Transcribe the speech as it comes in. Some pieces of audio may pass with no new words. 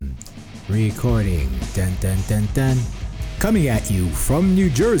Recording. Dun dun dun dun. Coming at you from New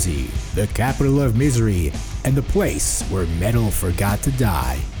Jersey, the capital of misery, and the place where metal forgot to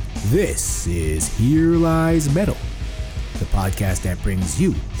die. This is Here Lies Metal, the podcast that brings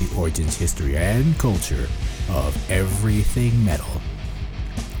you the origins, history, and culture of everything metal.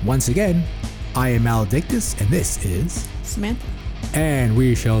 Once again, I am Maledictus, and this is Samantha. And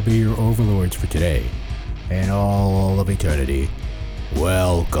we shall be your overlords for today and all of eternity.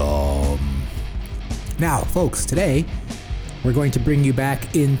 Welcome. Now, folks, today we're going to bring you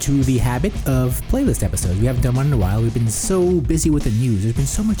back into the habit of playlist episodes. We haven't done one in a while. We've been so busy with the news. There's been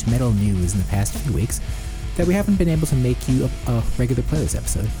so much metal news in the past few weeks that we haven't been able to make you a regular playlist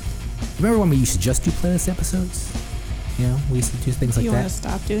episode. Remember when we used to just do playlist episodes? You know, we used to do things like that. You want to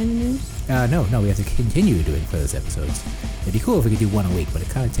stop doing the news? No, we have to continue doing playlist episodes. It'd be cool if we could do one a week, but it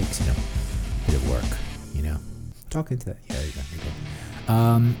kind of takes, a bit of work, Talk into that. Yeah, there you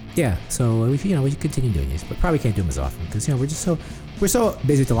go. So we should continue doing these, but probably can't do them as often because we're so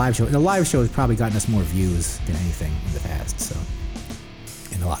busy with the live show. And the live show has probably gotten us more views than anything in the past, so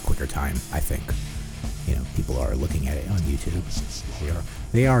in a lot quicker time, I think. People are looking at it on YouTube.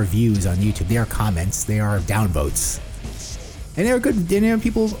 They are views on YouTube. They are comments. They are downvotes. And they're good. And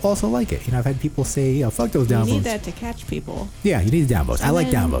people also like it. I've had people say, fuck those downvotes. You need that to catch people. Yeah, you need the downvotes. I like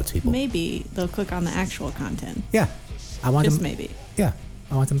downvotes, people. Maybe they'll click on the actual content. Yeah. I want Just them, maybe. Yeah.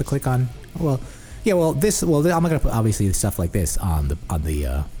 I want them to click on, I'm not going to put, obviously, stuff like this on the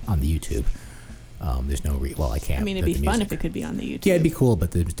YouTube. There's no I can't. I mean, it'd be fun if it could be on the YouTube. Yeah, it'd be cool,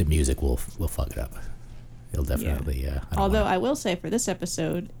 but the music will fuck it up. It'll definitely, Although I will say for this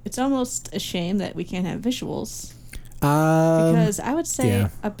episode, it's almost a shame that we can't have visuals. Because I would say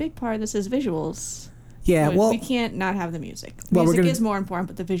a big part of this is visuals. Yeah, we can't not have the music. The music is more important,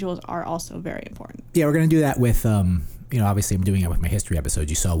 but the visuals are also very important. Yeah, we're going to do that with, obviously I'm doing it with my history episode.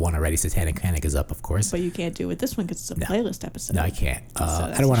 You saw one already, Satanic Panic is up, of course. But you can't do it with this one because it's a playlist episode. No, I can't.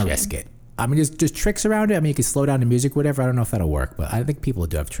 I don't want to risk it. I mean, there's tricks around it. I mean, you can slow down the music, whatever. I don't know if that'll work, but I think people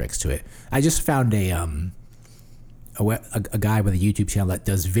do have tricks to it. I just found a guy with a YouTube channel that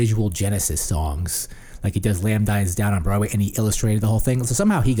does visual Genesis songs. Like he does Lamb Dies Down on Broadway, and he illustrated the whole thing. So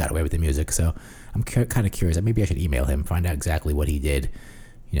somehow he got away with the music. So I'm kind of curious. Maybe I should email him, find out exactly what he did.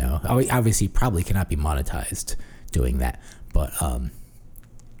 Obviously probably cannot be monetized doing that. But I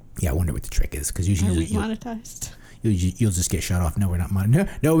wonder what the trick is. Because usually monetized. You'll just get shut off. No, we're not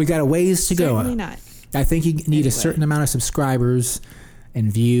monetized. No, we got a ways to go. Certainly not. I think you need a certain amount of subscribers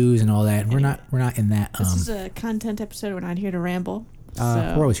and views and all that. And we're not in that. This is a content episode. We're not here to ramble.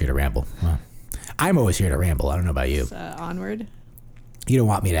 We're always here to ramble. Well, I'm always here to ramble. I don't know about you. Onward. You don't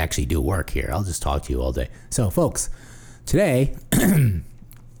want me to actually do work here. I'll just talk to you all day. So, folks, today the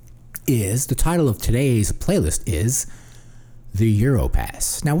title of today's playlist is the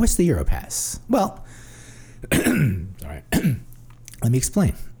Europass. Now, what's the Europass? Well, sorry. Let me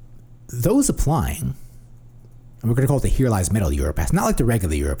explain. Those applying, and we're going to call it the Here Lies Metal Europass, not like the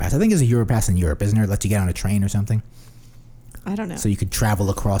regular Europass. I think there's a Europass in Europe, isn't there? It lets you get on a train or something. I don't know. So you could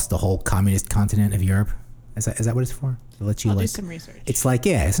travel across the whole communist continent of Europe. Is that what it's for? To let you I'll do some research. It's like,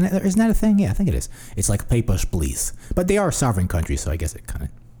 isn't that a thing? Yeah, I think it is. It's like papers, please. But they are sovereign countries, so I guess it kind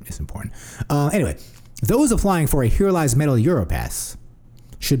of is important. Anyway, those applying for a Here Lies Metal Europass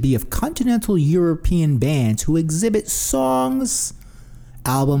should be of continental European bands who exhibit songs,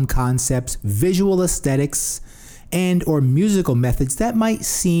 album concepts, visual aesthetics, and or musical methods that might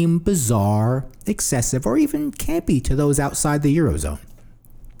seem bizarre, excessive, or even campy to those outside the Eurozone.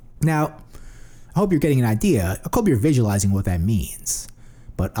 Now, I hope you're getting an idea. I hope you're visualizing what that means,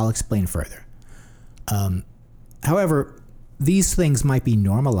 but I'll explain further. However, these things might be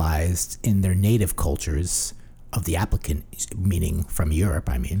normalized in their native cultures of the applicant, meaning from Europe,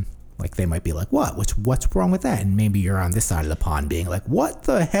 I mean. Like, they might be like, what's wrong with that? And maybe you're on this side of the pond being like, what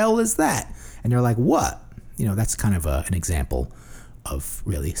the hell is that? And they're like, what? That's kind of an example of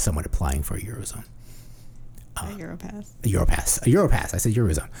really someone applying for a Eurozone. A Europass. A Europass. I said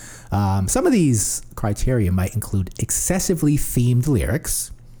Eurozone. Some of these criteria might include excessively themed lyrics,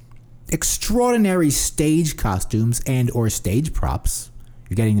 extraordinary stage costumes and or stage props.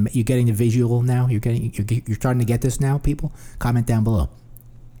 You're getting the visual now. You're starting to get this now, people. Comment down below.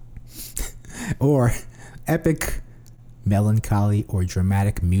 Or epic, melancholy, or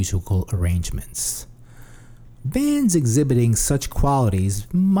dramatic musical arrangements. Bands exhibiting such qualities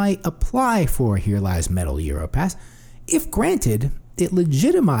might apply for Here Lies Metal Europass. If granted, it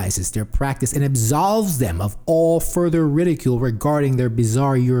legitimizes their practice and absolves them of all further ridicule regarding their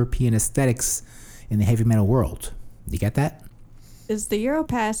bizarre European aesthetics in the heavy metal world. You get that? Is the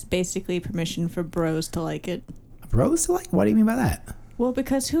Europass basically permission for bros to like it? Bros to like? What do you mean by that? Well,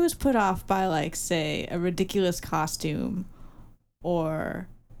 because who is put off by, like, say, a ridiculous costume or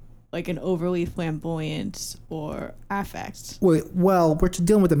like an overly flamboyant or affect? Well, we're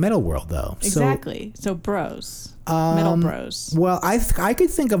dealing with the metal world, though. Exactly. So bros. Metal bros. Well, I could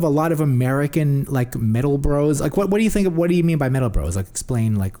think of a lot of American, like, metal bros. Like, what do you think? What do you mean by metal bros? Like,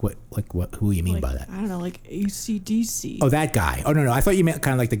 explain, who you mean by that? I don't know, like AC/DC. Oh, that guy. Oh, no. I thought you meant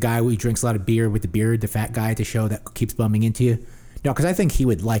kind of like the guy who drinks a lot of beer with the beard, the fat guy at the show that keeps bumping into you. No, because I think he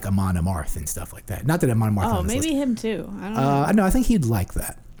would like Amon Amarth and stuff like that. Not that Amon Amarth. Oh, maybe him too. I don't know. No, I think he'd like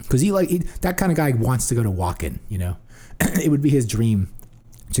that because that kind of guy wants to go to walk-in. You know, it would be his dream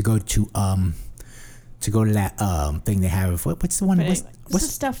to go to that thing they have. What's the one? What's the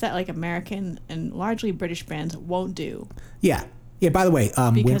stuff that like American and largely British bands won't do? Yeah. By the way,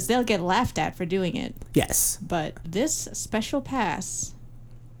 because they'll get laughed at for doing it. Yes. But this special pass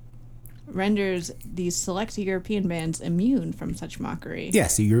renders these select European bands immune from such mockery. Yeah,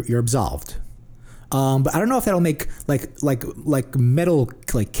 so you're absolved. But I don't know if that'll make like metal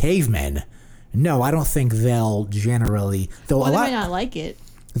like cavemen. No, I don't think they'll generally. Though they might not like it.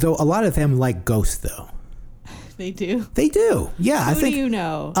 Though a lot of them like Ghost, though. They do. They do. Yeah, Who I think. Do you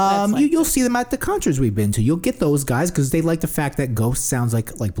know? You'll see them at the concerts we've been to. You'll get those guys because they like the fact that Ghost sounds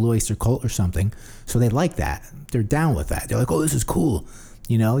like Blue Oyster Cult or something. So they like that. They're down with that. They're like, oh, this is cool.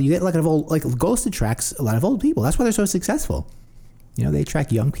 You know, you get like Ghost attracts a lot of old people. That's why they're so successful. You know, they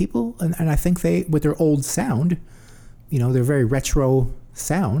attract young people, and I think they, with their old sound, you know, their very retro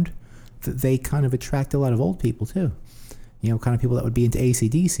sound, they kind of attract a lot of old people too. You know, kind of people that would be into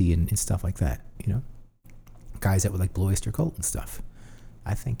AC/DC and stuff like that. You know, guys that would like Blue Oyster Cult and stuff.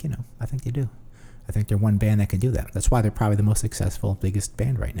 I think they do. I think they're one band that can do that. That's why they're probably the most successful, biggest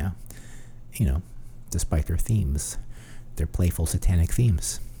band right now. You know, despite their themes. Their playful satanic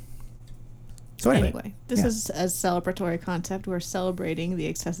themes. So anyway, this is a celebratory concept. We're celebrating the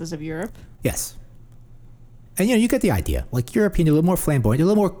excesses of Europe. Yes. And you get the idea. Like European, they're a little more flamboyant, they're a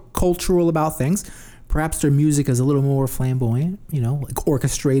little more cultural about things. Perhaps their music is a little more flamboyant, like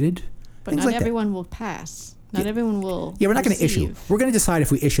orchestrated. But not everyone will pass. Not everyone will. Yeah, we're not going to issue. We're going to decide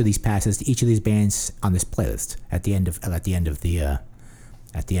if we issue these passes to each of these bands on this playlist at the end of the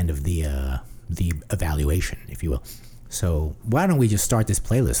evaluation, if you will. So why don't we just start this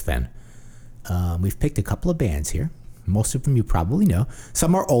playlist then? We've picked a couple of bands here. Most of them you probably know.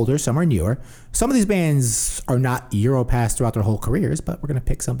 Some are older, some are newer. Some of these bands are not Europass throughout their whole careers, but we're going to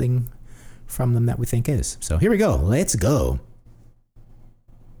pick something from them that we think is. So here we go. Let's go.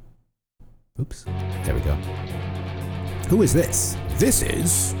 Oops. There we go. Who is this? This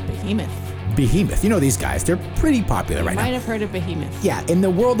is Behemoth. You know these guys. They're pretty popular right now. You might have heard of Behemoth. Yeah, in the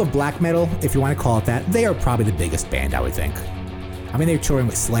world of black metal, if you want to call it that, they are probably the biggest band, I would think. I mean, they're touring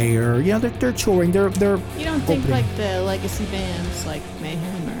with Slayer. You know, they're touring. They're. You don't think like the legacy bands like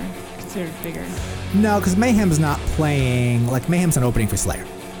Mayhem are considered bigger? No, because Mayhem's not playing. Like Mayhem's not opening for Slayer.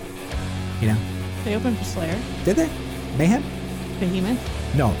 You know. They opened for Slayer. Did they? Mayhem?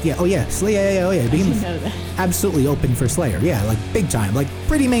 Behemoth? No. Yeah. Oh yeah. Slayer. Oh yeah. Behemoth. I didn't know that. Absolutely open for Slayer. Yeah, like big time. Like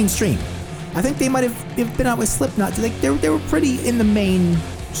pretty mainstream. I think they might have been out with Slipknot. Like they were pretty in the main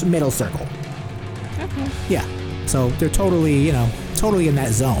metal circle. Okay. Yeah. So they're totally in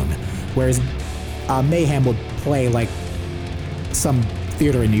that zone. Whereas Mayhem will play like some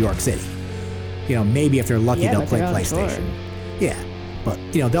theater in New York City. You know, maybe if they're lucky they'll play PlayStation. Yeah. But,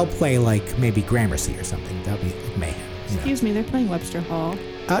 they'll play like maybe Gramercy or something. That'll be like Mayhem. Excuse me, they're playing Webster Hall.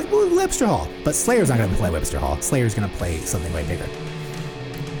 Well, Webster Hall. But Slayer's not going to play Webster Hall. Slayer's going to play something way bigger.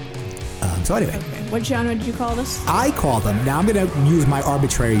 So anyway. Okay. What genre did you call this? I call them, now I'm going to use my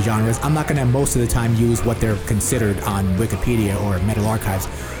arbitrary genres. I'm not going to most of the time use what they're considered on Wikipedia or Metal Archives.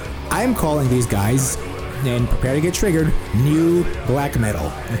 I'm calling these guys, and prepare to get triggered, new black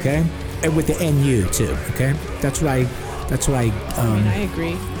metal, okay? And with the NU too, okay? That's what I I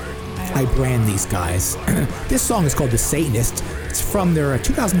agree. I brand these guys. This song is called The Satanist. It's from their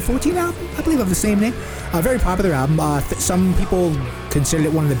 2014 album, I believe, of the same name. A very popular album. Some people considered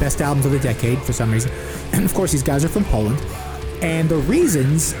it one of the best albums of the decade for some reason. And of course, these guys are from Poland. And the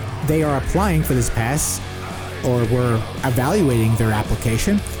reasons they are applying for this pass, or were evaluating their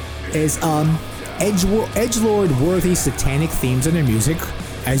application, is edgelord worthy satanic themes in their music,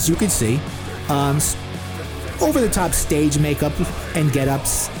 as you can see. Over-the-top stage makeup and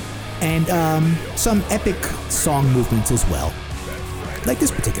get-ups, and some epic song movements as well. Like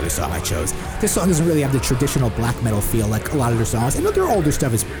this particular song I chose. This song doesn't really have the traditional black metal feel like a lot of their songs. And their older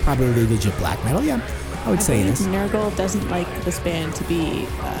stuff is probably legit black metal, yeah. I would say it believe is. Nurgle doesn't like this band to be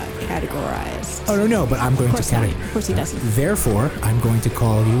categorized. Oh, no, but I'm going to Of course he doesn't. Therefore, I'm going to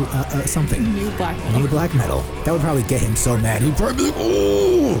call you something. New black metal. New black metal. That would probably get him so mad. He'd probably be like,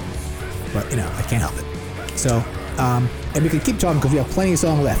 oh! But, I can't help it. So, and we could keep talking because we have plenty of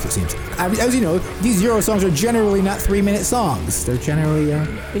songs left, it seems. As you know, these Euro songs are generally not 3-minute songs. They're generally...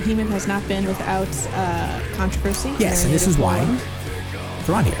 Behemoth has not been without controversy. Yes, and this is why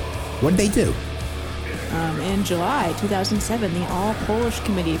they're on here. What did they do? In July 2007, the All-Polish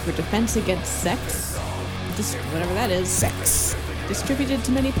Committee for Defense Against Sex, whatever that is, Sex. distributed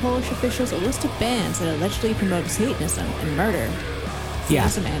to many Polish officials a list of bands that allegedly promote Satanism and murder. Yeah.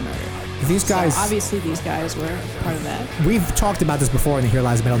 Satanism and murder. These guys... So obviously these guys were part of that. We've talked about this before in the Here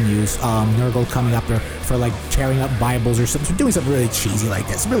Lies Metal News. Nurgle coming up there for like tearing up Bibles or something, doing something really cheesy like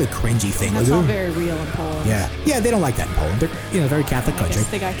this, really cringy thing. That's all very real in Poland. Yeah, they don't like that in Poland. They're very Catholic I country.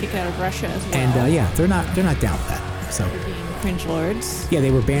 guess they got kicked out of Russia as well. And they're not down with that. So for being cringe lords. yeah,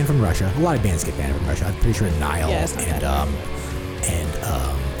 they were banned from Russia. A lot of bands get banned from Russia. I'm pretty sure Nile and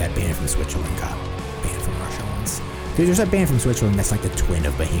that band from Switzerland got banned from Russia once. There's that band from Switzerland that's like the twin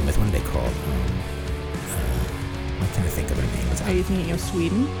of Behemoth. What are they called? I'm trying to think of their name. Are you thinking of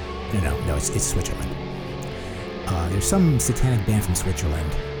Sweden? No, it's Switzerland. There's some satanic band from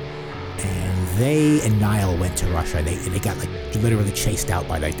Switzerland, and they and Nile went to Russia. They got like literally chased out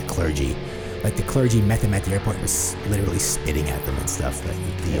by like the clergy. Like the clergy met them at the airport and was literally spitting at them and stuff.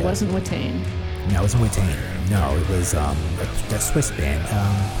 It wasn't Watain. No, it wasn't Watain. No, it was that Swiss band. What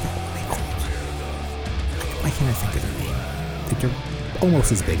are they called? Why can't I think of their name? Like they're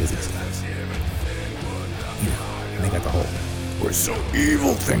almost as big as these guys. And they got the whole "we're so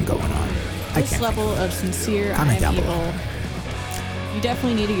evil" thing going on. This level of sincere "I am evil," you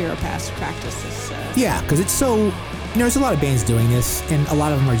definitely need a Europass to practice this. Yeah, because it's so... there's a lot of bands doing this, and a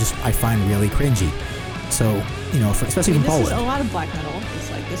lot of them are just, I find, really cringy. So, especially from Poland. A lot of black metal is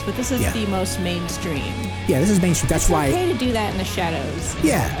like this, but this is the most mainstream. Yeah, this is mainstream. That's why... It's okay to do that in the shadows.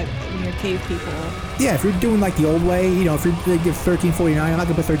 Yeah. When you're cave people. Yeah, if you're doing like the old way, if you're like 1349, I'm not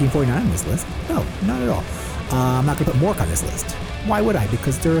going to put 1349 on this list. No, not at all. I'm not going to put Mork on this list. Why would I?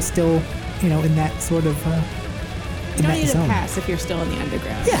 Because they're still, in that sort of... you don't need a pass if you're still in the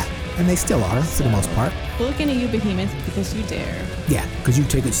underground. Yeah, and they still are, for the most part. We're looking at you, Behemoth, because you dare. Yeah, because you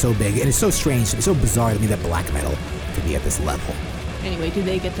take it so big, and it's so strange, it's so bizarre to me that black metal could be at this level. Anyway, do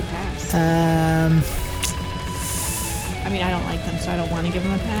they get the pass? I mean, I don't like them, so I don't want to give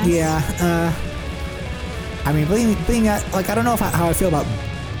them a pass. Yeah, I mean, being at, like, I don't know how I feel about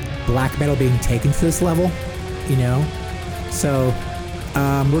black metal being taken to this level, So,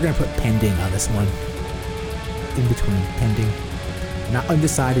 we're going to put pending on this one. In between, pending. Not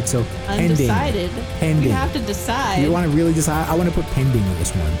undecided, so pending. Undecided? Pending. You have to decide. You want to really decide? I want to put pending on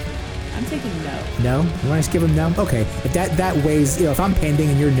this one. I'm thinking no. No? You want to just give them no? Okay. If that weighs, if I'm pending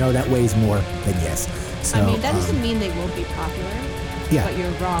and you're no, that weighs more than yes. So, I mean, that doesn't mean they won't be popular. Yeah. But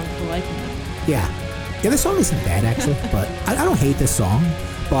you're wrong for liking them. Yeah. Yeah, this song isn't bad, actually. But I don't hate this song.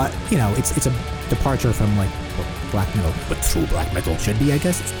 But, it's a departure from, like, black metal. But true black metal should be, I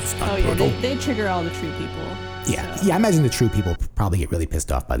guess. It's not brutal. They trigger all the true people. Yeah. So. Yeah, I imagine the true people probably get really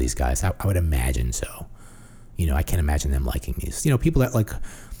pissed off by these guys. I would imagine so. I can't imagine them liking these. People that, like...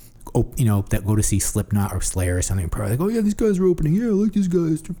 that go to see Slipknot or Slayer or something, probably like, oh yeah, these guys are opening. Yeah, I like these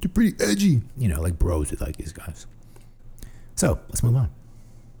guys. They're pretty edgy. Like bros would like these guys. So let's move on.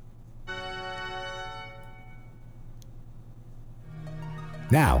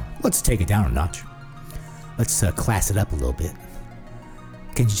 Now let's take it down a notch. Let's class it up a little bit.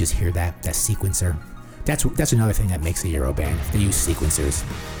 Can't you just hear that sequencer? That's another thing that makes a Euro band. They use sequencers.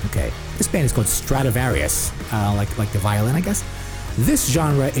 Okay, this band is called Stradivarius, like the violin, I guess. This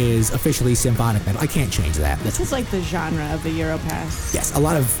genre is officially symphonic metal. I can't change that. This is like the genre of the Europass. Yes, a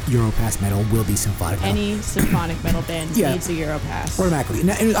lot of Europass metal will be symphonic metal. Any symphonic metal band needs a Europass. Automatically.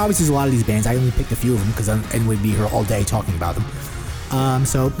 And obviously there's a lot of these bands. I only picked a few of them because I would be here all day talking about them.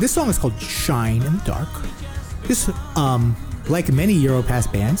 So this song is called Shine in the Dark. This, like many Europass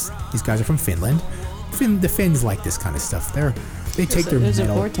bands, these guys are from Finland. The Finns like this kind of stuff. They take their metal. There's a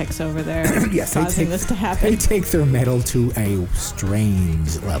vortex over there yes, causing this to happen. They take their metal to a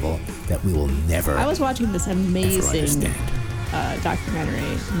strange level that we will never. I was watching this amazing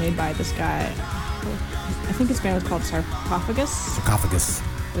documentary made by this guy. I think his band was called Sarcophagus. Sarcophagus.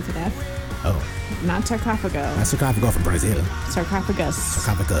 With an F. Oh. Not Sarcophago. Not Sarcophago from Brazil. Sarcophagus.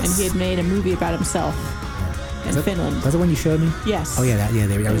 Sarcophagus. And he had made a movie about himself in Finland. Was that the one you showed me? Yes. Oh yeah, that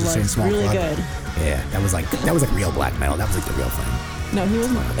was just saying small really club. good. Yeah, that was like real black metal. That was like the real thing. No,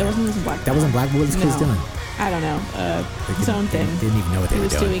 it wasn't black. That wasn't black. What were these kids doing? I don't know, his own thing. Didn't even know what they He were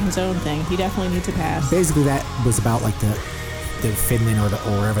was doing his own thing. He definitely needs a pass. Basically, that was about like the Finland or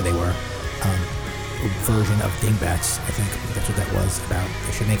wherever they were version of Dingbats. I think that's what that was about.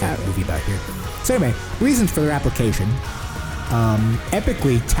 They should make a movie about here. So anyway, reasons for their application.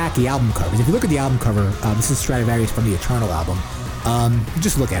 Epically tacky album covers. If you look at the album cover, this is Stradivarius from the Eternal album.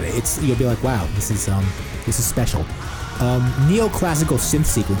 Just look at it. You'll be like, wow, this is special. Neoclassical synth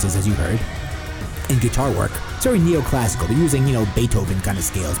sequences, as you heard, and guitar work. It's very neoclassical. They're using, Beethoven kind of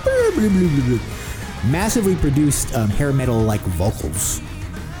scales. Massively produced hair metal like vocals.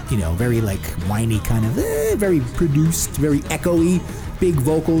 Very like whiny kind of, very produced, very echoey, big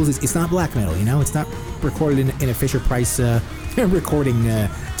vocals. It's not black metal, It's not recorded in a Fisher-Price recording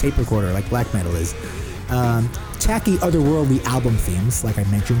tape recorder like black metal is. Tacky, otherworldly album themes, like I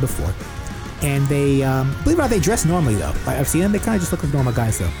mentioned before. And they, believe it or not, they dress normally though. I've seen them. They kind of just look like normal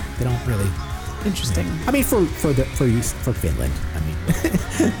guys though. They don't really. Interesting. I mean, for Finland.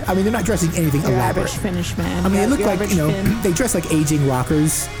 I mean, they're not dressing anything Your elaborate. average Finnish man. I mean, they look like Finn. they dress like aging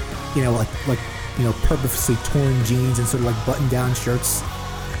rockers. Like purposely torn jeans and sort of like button-down shirts.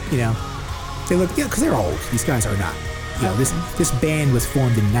 They look because they're old. These guys are not. This band was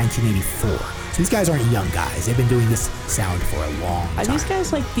formed in 1984. So these guys aren't young guys. They've been doing this sound for a long time. Are these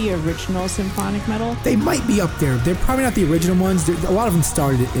guys like the original symphonic metal? They might be up there. They're probably not the original ones. A lot of them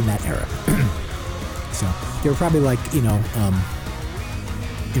started in that era. So they were probably like,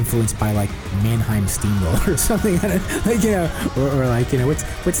 influenced by like Mannheim Steamroller or something. Or like,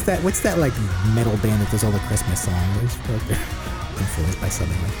 what's that like metal band that does all the Christmas songs? I just feel like they're influenced by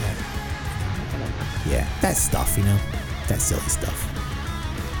something like that. Yeah, that stuff, that silly stuff.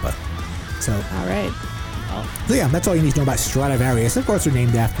 But so all right. So yeah, that's all you need to know about Stradivarius. Of course, they're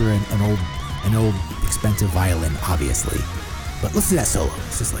named after an old expensive violin, obviously. But listen to that solo.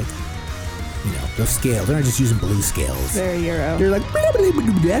 It's just like, those scales. They're not just using blues scales. Very Euro. They're like.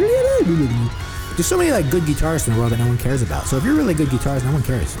 There's so many like good guitarists in the world that no one cares about. So if you're a really good guitarist, no one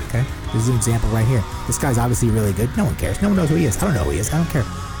cares. Okay, this is an example right here. This guy's obviously really good. No one cares. No one knows who he is. I don't know who he is. I don't care.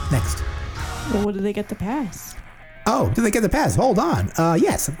 Next. Well, what did they get the pass? Oh, did they get the pass? Hold on.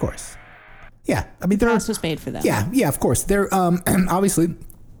 Yes, of course. Yeah, I mean, the pass was made for them. Yeah, of course. They're obviously,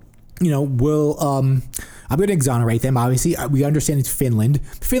 we'll I'm going to exonerate them. Obviously, we understand it's Finland.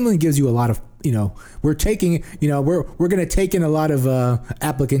 Finland gives you a lot of, we're taking, we're going to take in a lot of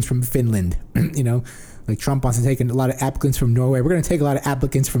applicants from Finland. Like Trump wants to take in a lot of applicants from Norway. We're going to take a lot of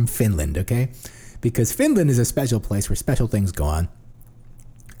applicants from Finland, okay? Because Finland is a special place where special things go on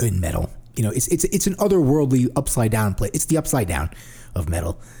in metal. It's an otherworldly upside down place. It's the upside down of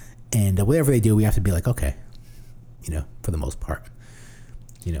metal. And whatever they do, we have to be like, okay, for the most part,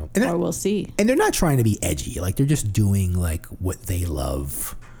 or we'll see. And they're not trying to be edgy. Like they're just doing like what they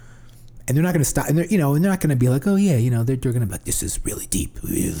love. And they're not going to stop. And they're not going to be like, oh yeah, they're going to be like, this is really deep.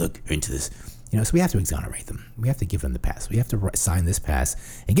 We look into this. So we have to exonerate them. We have to give them the pass. We have to sign this pass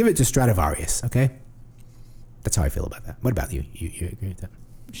and give it to Stradivarius. Okay. That's how I feel about that. What about you? You agree with that?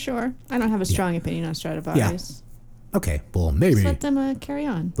 Sure. I don't have a strong opinion on Stradivarius. Yeah. Okay. Well, maybe. Just let them carry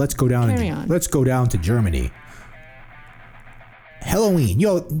on. Let's go down. Let's go down to Germany. Halloween.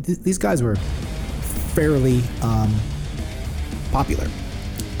 These guys were fairly popular.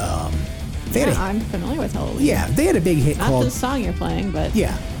 I'm familiar with Halloween. Yeah, they had a big hit called... Not the song you're playing, but...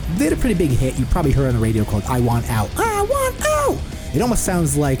 Yeah, they had a pretty big hit. You probably heard on the radio called I Want Out. I Want Out! It almost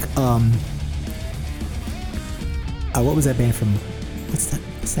sounds like... what was that band from... What's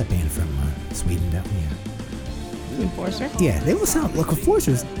that band from Sweden that we... Enforcer? Yeah, they will sound like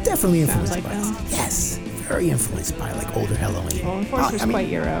Enforcer's definitely influenced like by them. Yes, very influenced by like older Halloween. Well, Enforcer's quite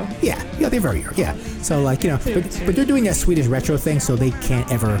Euro. Yeah, they're very Euro. Yeah, so like but they're doing that Swedish retro thing, so they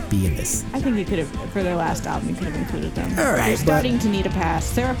can't ever be in this. I think you could have for their last album. You could have included them. All right, they're starting to need a pass.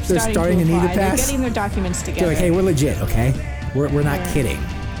 They're starting to need a apply. pass. They're getting their documents together. They're like, hey, we're legit, okay? We're not kidding.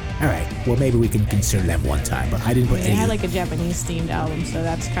 All right, well maybe we can consider them one time, but I didn't put any. They had like a Japanese themed album, so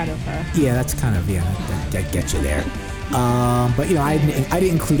that's kind of. Yeah, that's kind of that gets you there. But I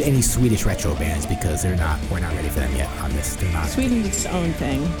didn't include any Swedish retro bands because we're not ready for them yet on this. They're not. Sweden's its own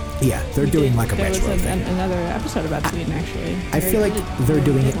thing. Yeah, they're doing like a retro thing. thing. Another episode about Sweden actually. I feel like they're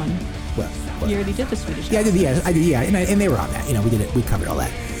doing it. What? You already did the Swedish. Yeah, I did. Yeah, and they were on that. We did it. We covered all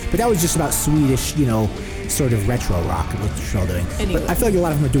that. But that was just about Swedish, sort of retro rock, what they're all doing. Anyway. But I feel like a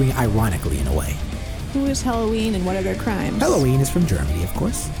lot of them are doing it ironically in a way. Who is Halloween and what are their crimes? Halloween is from Germany, of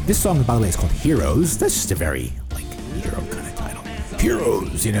course. This song, by the way, is called Heroes. That's just a very Euro kind of title.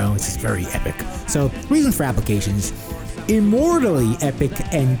 Heroes, it's just very epic. So, reason for applications: immortally epic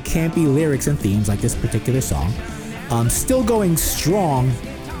and campy lyrics and themes like this particular song. Still going strong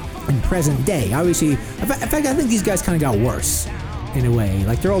in present day. Obviously, in fact, I think these guys kind of got worse in a way.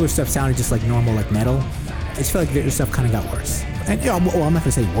 Like their older stuff sounded just like normal, like metal. I just feel like their stuff kind of got worse. And well, I'm not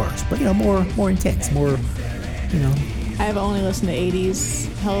gonna say worse, but more intense, more, I've only listened to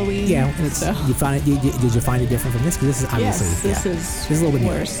 80s Halloween. Yeah, and you find it. Did you find it different from this? Because this is obviously this is a little bit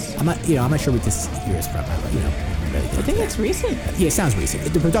worse. I'm not sure what this year is from, but really I think it's recent. Yeah, it sounds recent.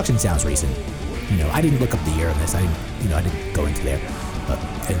 The production sounds recent. I didn't look up the year on this. I didn't go into there, but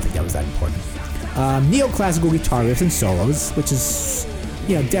I didn't think that was that important. Neoclassical guitar riffs and solos, which is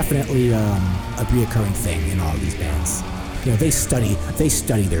definitely a reoccurring thing in all of these bands. They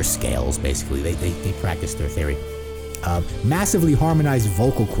study their scales basically. They practice their theory. Massively harmonized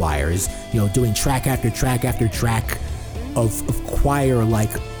vocal choirs, doing track after track after track of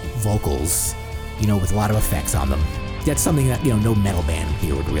choir-like vocals, with a lot of effects on them. That's something that, no metal band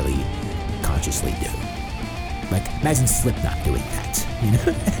here would really consciously do. Like, imagine Slipknot doing that,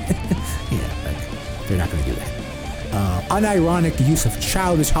 they're not going to do that. Unironic use of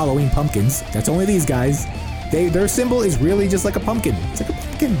childish Halloween pumpkins. That's only these guys. Their symbol is really just like a pumpkin. It's like a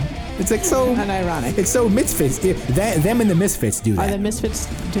pumpkin. It's like so unironic. It's so Misfits. Them and the Misfits do that. Are the Misfits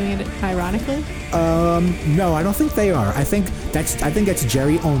doing it ironically? No, I don't think they are. I think that's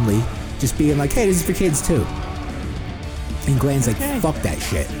Jerry only, just being like, hey, this is for kids too. And Glenn's like, fuck that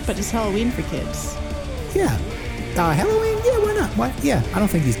shit. But it's Halloween for kids. Yeah. Halloween? Yeah, why not? Why? Yeah, I don't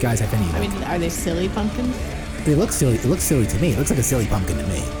think these guys have any. I mean, are they silly pumpkins? They look silly. It looks silly to me. It looks like a silly pumpkin to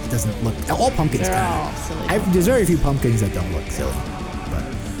me. It doesn't look. All pumpkins They're kind all of. silly. There's very few pumpkins that don't look silly. But,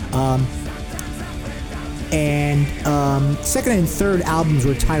 second and third albums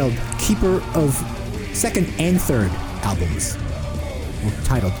were titled second and third albums were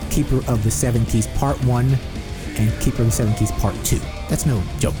titled Keeper of the Seven Keys Part 1 and Keeper of the Seven Keys Part 2. That's no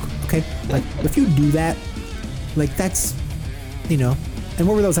joke, okay? Like, if you do that, like, that's, and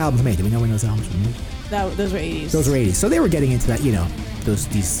what were those albums made? Do we know when those albums were made? Those were 80s. Those were 80s. So they were getting into that,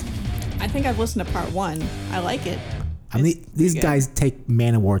 these. I think I've listened to Part 1. I like it. I mean, these guys take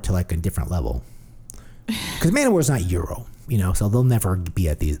Manowar to like a different level. Because Manowar's not Euro, so they'll never be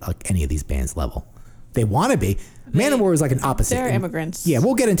at any of these bands' level. They want to be. Manowar is like an opposite. They're immigrants. Yeah,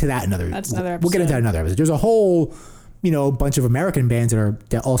 we'll get into that That's another episode. We'll get into that another episode. There's a whole, bunch of American bands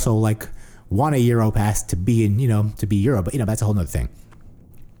that also like want a Euro pass to be to be Euro, but that's a whole other thing.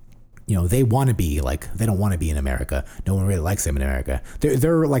 They want to be like, they don't want to be in America. No one really likes them in America.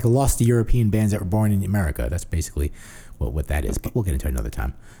 They're like lost European bands that were born in America. That's basically what that is, but we'll get into it another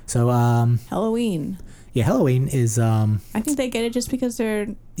time. So, Halloween. Yeah, Halloween is, I think they get it just because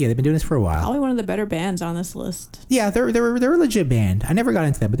they've been doing this for a while. Probably one of the better bands on this list. Yeah, they're a legit band. I never got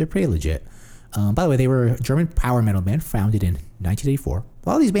into that, but they're pretty legit. By the way, they were a German power metal band founded in 1984. A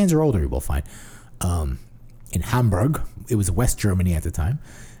lot of these bands are older, we'll find. In Hamburg, it was West Germany at the time.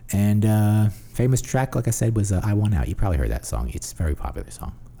 And famous track, like I said, was I Want Out. You probably heard that song. It's a very popular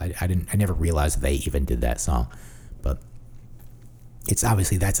song. I never realized they even did that song. But that's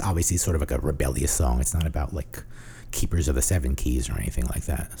obviously sort of like a rebellious song. It's not about like Keepers of the Seven Keys or anything like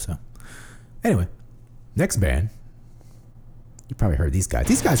that. So anyway, next band. You probably heard these guys.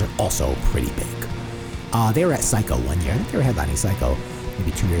 These guys are also pretty big. They were at Psycho one year. I think they were headlining Psycho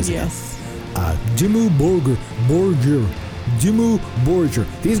maybe 2 years ago. Dimmu Borgir.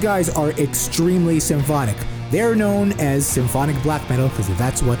 These guys are extremely symphonic. They're known as symphonic black metal because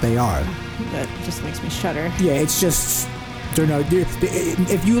that's what they are. That just makes me shudder. Yeah, it's just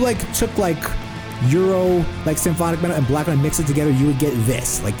if you like took like Euro like symphonic metal and black metal and mix it together, you would get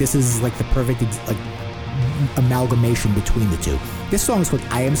this. Like this is like the perfect like amalgamation between the two. This song is called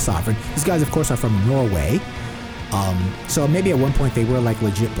I Am Sovereign. These guys, of course, are from Norway. So maybe at one point they were like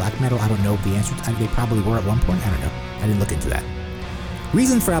legit black metal. I don't know the answer. They probably were at one point. I don't know. I didn't look into that.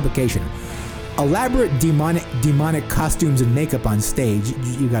 Reason for application. Elaborate demonic costumes and makeup on stage.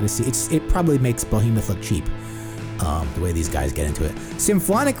 You got to see. It probably makes Behemoth look cheap. The way these guys get into it.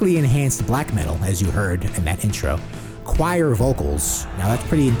 Symphonically enhanced black metal, as you heard in that intro. Choir vocals. Now that's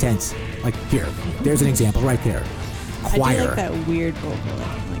pretty intense. Like here, there's an example right there. Choir. I do like that weird vocal.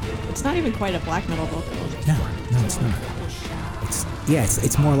 Like it's not even quite a black metal vocal. No, it's not.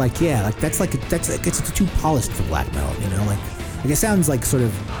 It's more like it's too polished for black metal. Like it sounds like sort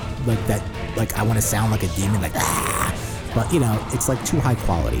of like that. Like I want to sound like a demon, like but it's like too high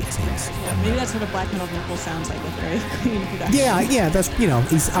quality. It seems. Maybe that's what a black metal vocal sounds like with very clean production. Yeah, that's he's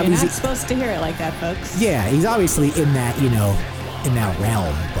obviously. You're not supposed to hear it like that, folks. Yeah, he's obviously in that in that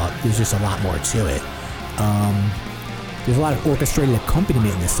realm, but there's just a lot more to it. There's a lot of orchestrated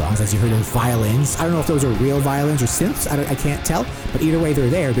accompaniment in the songs, as you heard of violins. I don't know if those are real violins or synths. I can't tell, but either way, they're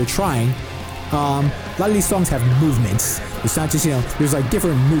there. They're trying. A lot of these songs have movements. It's not just, there's like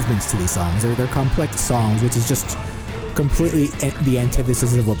different movements to these songs. They're complex songs, which is just completely the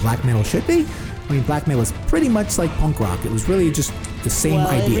antithesis of what black metal should be. I mean, black metal is pretty much like punk rock. It was really just the same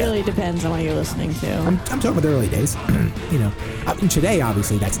idea. It really depends on what you're listening to. I'm talking about the early days. Today,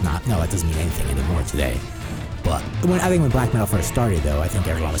 obviously, that doesn't mean anything anymore today. But I think when black metal first started, though, I think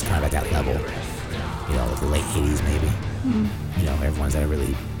everyone was kind of at that level. Like the late 80s, maybe. Everyone's at a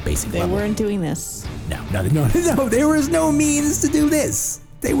really basic level. They weren't doing this. No. There was no means to do this.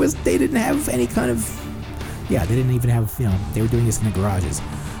 They didn't have any kind of... Yeah, they didn't even have, they were doing this in the garages.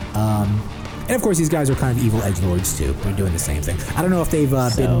 And of course, these guys are kind of evil edgelords, too. They're doing the same thing. I don't know if they've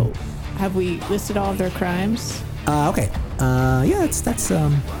been... have we listed all of their crimes? Okay. Yeah, that's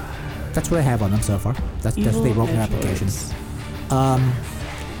what I have on them so far. That's what they wrote in their application.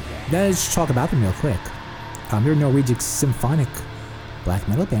 Let's talk about them real quick. They're a Norwegian symphonic black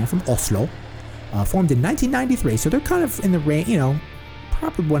metal band from Oslo, formed in 1993. So they're kind of in the range,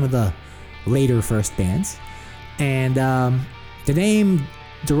 probably one of the later first bands. And the name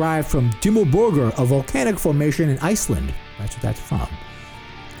derived from Dimmuborgir, a volcanic formation in Iceland. That's what that's from.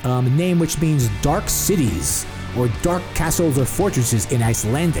 A name which means dark cities or dark castles or fortresses in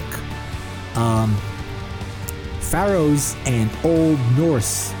Icelandic. Faroes and Old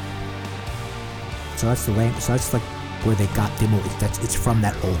Norse. So that's the language. So that's like where they got Dimmu. It's from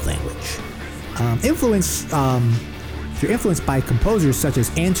that old language. They're influenced by composers such as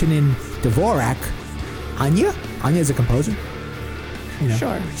Antonin Dvorak. Anya is a composer.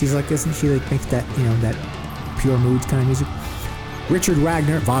 Sure. She's like, isn't she like makes that that pure moods kind of music? Richard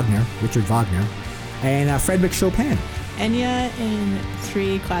Wagner, and Frederick Chopin. Enya and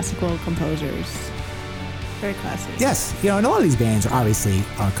 3 classical composers. Very classy. Yes, and a lot of these bands are obviously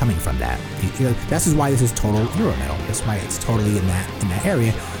coming from that. This is why this is total Euro metal. That's why it's totally in that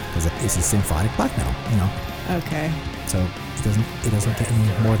area, because this is symphonic black metal. Okay. So it doesn't get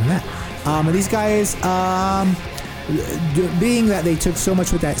any more than that. These guys, being that they took so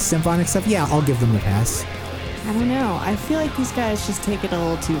much with that symphonic stuff, yeah, I'll give them the pass. I don't know. I feel like these guys just take it a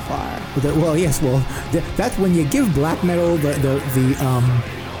little too far. Well, yes. Well, that's when you give black metal the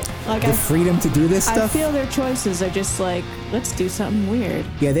freedom to do this stuff. I feel their choices are just like, let's do something weird.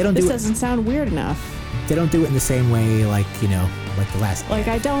 Yeah, they don't do it. This doesn't sound weird enough. They don't do it in the same way, like like the last. Like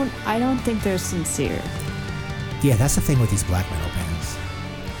I don't think they're sincere. Yeah, that's the thing with these black metal bands.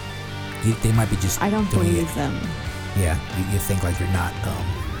 They might be just. I don't believe them. Yeah, you think like they're not.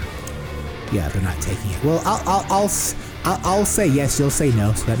 Yeah, they're not taking it. Well, I'll say yes. You'll say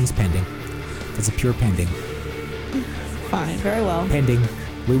no. So that means pending. That's a pure pending. Fine. Very well. Pending.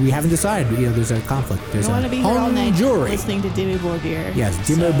 We haven't decided. There's a conflict. There's I want to be here all night listening to Dimmuborgir. Yes,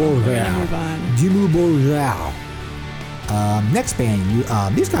 Dimmuborgir. Dimmuborgir. Next band.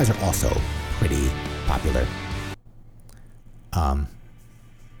 These guys are also pretty popular.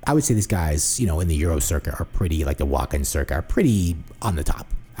 I would say these guys, in the Euro circuit are pretty, like the walk-in circuit, are pretty on the top,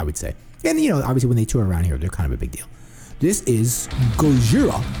 I would say. And, obviously when they tour around here, they're kind of a big deal. This is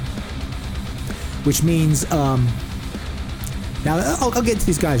Gojira, which means, now I'll get to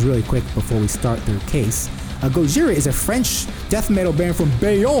these guys really quick before we start their case. Gojira is a French death metal band from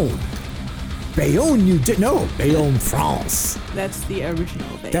Bayonne. Bayonne, France. That's the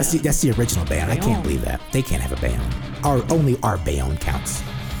original band. That's the original band. Bayonne. I can't believe that. They can't have a Bayonne. Only our Bayonne counts.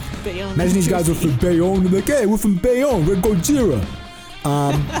 Bayonne, imagine these guys were from Bayonne. They're like, hey, we're from Bayonne. We're Gojira.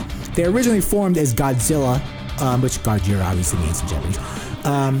 They originally formed as Godzilla, which Gojira obviously means in Japanese.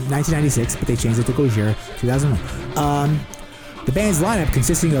 1996, but they changed it to Gojira 2001. The band's lineup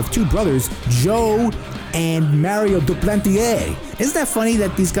consisting of 2 brothers, Joe and Mario Duplantier. Isn't that funny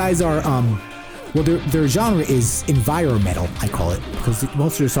that these guys are, their genre is environmental, I call it, because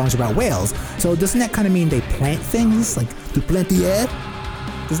most of their songs are about whales. So doesn't that kind of mean they plant things, like Duplantier?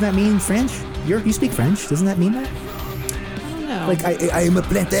 Doesn't that mean French? You speak French. Doesn't that mean that? I don't know. Like, I am a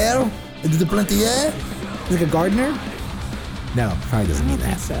planter? Duplantier? Like a gardener? No, probably doesn't mean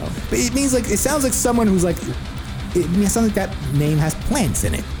that. So. But it means like, it sounds like someone who's like, it sounds like that name has plants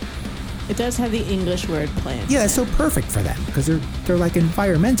in it. It does have the English word plant. Yeah, that's so perfect for them because they're like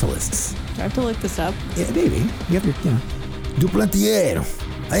environmentalists. Do I have to look this up? Yeah, maybe. You have to, Duplantier.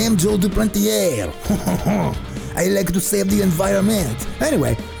 I am Joe Duplantier. I like to save the environment.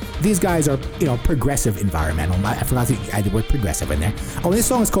 Anyway, these guys are, progressive environmental. I forgot to add the word progressive in there. Oh, this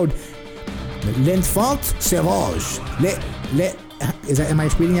song is called L'Enfant Sauvage. Am I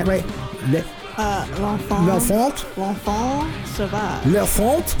reading that right? L'Enfant Sauvage.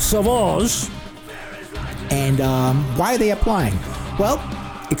 L'Enfant Sauvage. And why are they applying? Well,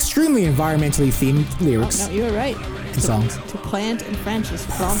 extremely environmentally themed lyrics No, you were right. and songs. To plant in French is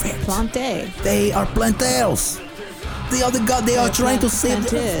planter. They are planters. They are the god. They are trying to save.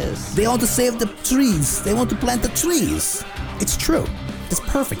 They want to save the trees. They want to plant the trees. It's true. It's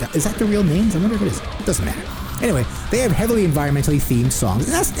perfect. Is that the real names? I wonder if it is. It doesn't matter. Anyway, they have heavily environmentally themed songs.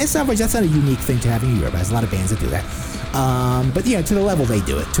 And that's not a unique thing to have in Europe. There's a lot of bands that do that. But yeah, to the level they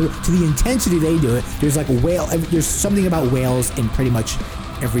do it, to the intensity they do it. There's like there's something about whales in pretty much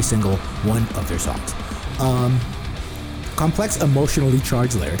every single one of their songs. Complex, emotionally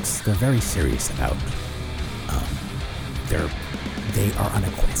charged lyrics. They're very serious about. They are on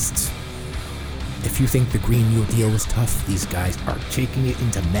a quest. If you think the Green New Deal was tough, these guys are taking it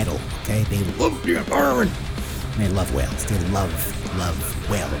into metal. Okay, they love the environment. And they love whales. They love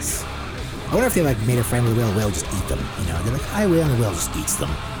whales. I wonder if they made a friend with a whale. Whale just eat them. They're like, hi whale, and the whale just eats them.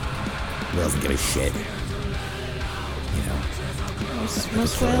 The whale doesn't give a shit.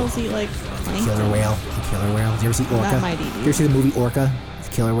 Most whales eat plankton. Killer whale. Did you ever see Orca? That might eat you. Did you ever see the movie Orca? It's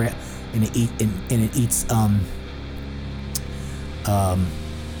a killer whale, and it eats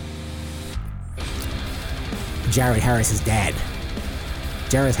Jared Harris's dad.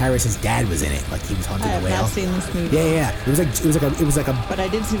 Jared Harris's dad was in it, he was hunting the whale. I have not seen this movie. Yeah. It was like a. But I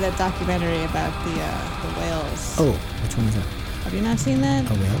did see that documentary about the whales. Oh, which one was that? Have you not seen that?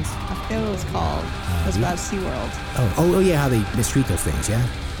 Oh, whales. I forget what it was called. It was about SeaWorld. Oh, yeah, how they mistreat those things, yeah.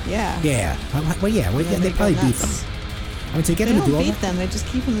 Yeah. Yeah. Well, yeah. They probably beat them. I mean, to get they them to do all don't that. beat them. They just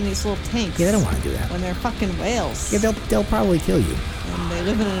keep them in these little tanks. Yeah, they don't want to do that. When they're fucking whales. Yeah, they'll probably kill you. And they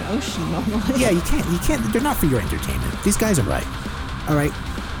live in an ocean normally. Yeah, you can't. They're not for your entertainment. These guys are right. All right.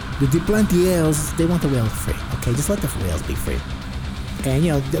 The Duplantiers, they want the whales free. Okay, just let the whales be free. And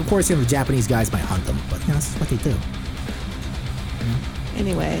of course, the Japanese guys might hunt them, but that's what they do.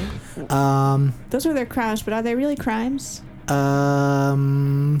 Anyway. Those are their crimes, but are they really crimes?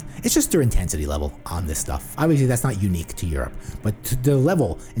 It's just their intensity level on this stuff. Obviously, that's not unique to Europe, but to the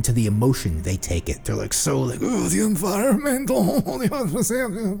level and to the emotion they take it, they're the environment, they have to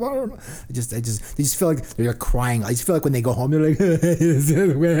save the environment. They just feel like they're crying. I just feel like when they go home, they're like,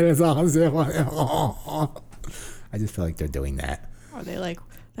 I just feel like they're doing that. Or they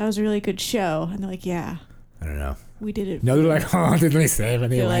that was a really good show, and they're like, yeah. I don't know. We did it. No, they're like, did we save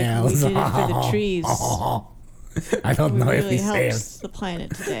any whales? We did it for the trees. I don't know if really we helps the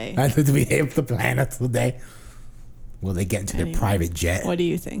planet today. Did we help the planet today? Will they get into their private jet? What do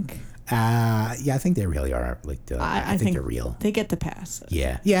you think? Yeah, I think they really are. I think they're real. They get the pass.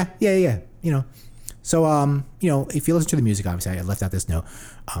 Yeah. So, if you listen to the music, obviously, I left out this note.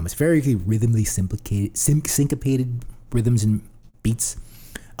 It's very rhythmically syncopated rhythms and beats.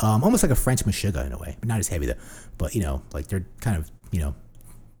 Almost like a French Meshuggah in a way, but not as heavy though. But they're kind of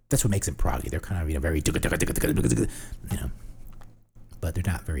that's what makes it proggy. They're kind of very but they're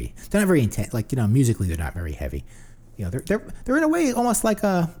not very intense. Musically they're not very heavy. They're in a way almost like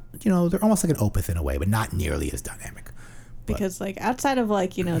they're almost like an Opeth in a way, but not nearly as dynamic. Because outside of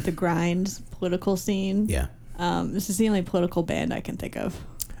the grind political scene, yeah, this is the only political band I can think of.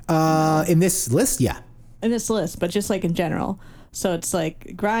 In this list, yeah. In this list, but just in general. So it's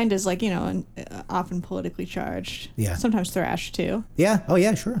grind is often politically charged. Yeah. Sometimes thrash too. Yeah. Oh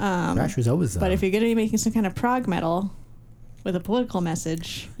yeah, sure. Thrash is always. But if you're going to be making some kind of prog metal with a political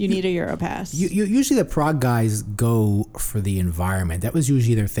message, you need a Europass. Usually the prog guys go for the environment. That was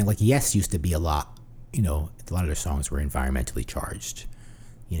usually their thing. Yes used to be a lot. A lot of their songs were environmentally charged.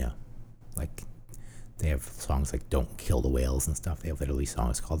 They have songs like "Don't Kill the Whales" and stuff. They have literally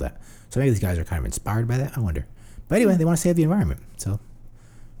songs called that. So maybe these guys are kind of inspired by that. I wonder. But anyway, they want to save the environment. So,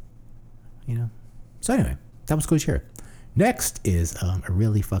 So anyway, that was cool to hear. Next is a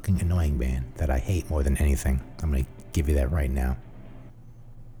really fucking annoying band that I hate more than anything. I'm going to give you that right now.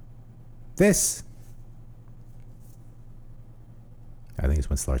 This. I think this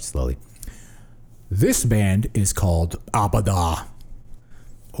one starts slowly. This band is called Abada.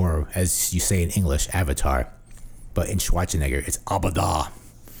 Or as you say in English, Avatar. But in Schwarzenegger, it's Abada.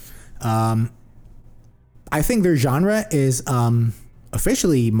 I think their genre is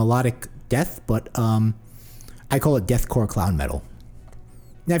officially melodic death, but I call it deathcore clown metal.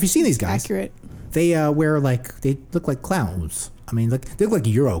 Now, if you've seen these guys, accurate. They they look like clowns. I mean, they look like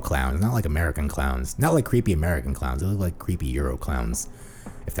Euro clowns, not like American clowns, not like creepy American clowns. They look like creepy Euro clowns,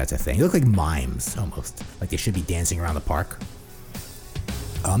 if that's a thing. They look like mimes almost, like they should be dancing around the park.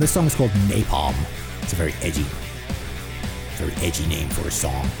 This song is called Napalm. It's a very edgy name for a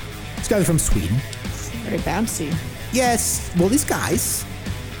song. These guys are from Sweden. Very bouncy. Yes. Well, these guys,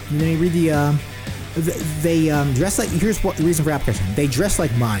 they read they dress like, here's what the reason for application. They dress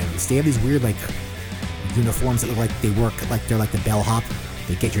like mimes. They have these weird uniforms that look like they work, they're like the bellhop.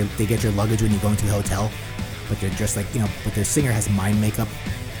 They get your luggage when you go into the hotel, but they're just like, but their singer has mime makeup.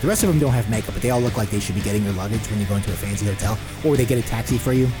 The rest of them don't have makeup, but they all look like they should be getting your luggage when you go into a fancy hotel, or they get a taxi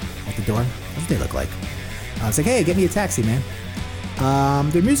for you at the door. That's what they look like. It's like, hey, get me a taxi, man.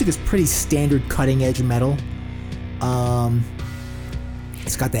 Their music is pretty standard cutting edge metal.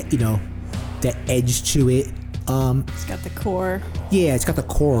 It's got that, that edge to it. It's got the core. Yeah, it's got the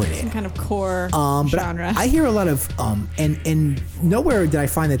core in it. Some kind of core genre. I hear a lot of and nowhere did I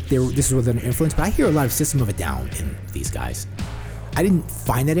find that this is within an influence, but I hear a lot of System of a Down in these guys. I didn't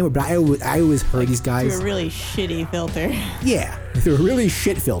find that anywhere, but I always heard these guys through a really shitty filter. Yeah, through a really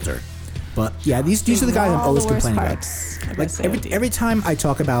shit filter. But yeah, these are the guys I'm always complaining about. Like every time I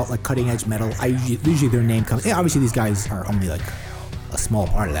talk about like cutting edge metal, usually their name comes. Yeah, obviously these guys are only like a small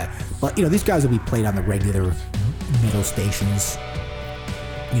part of that, but these guys will be played on the regular metal stations.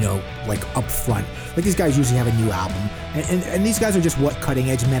 Like up front. Like these guys usually have a new album, and these guys are just what cutting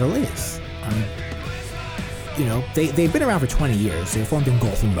edge metal is. They've been around for 20 years. They formed in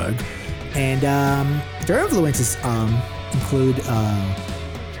Gothenburg, and their influences include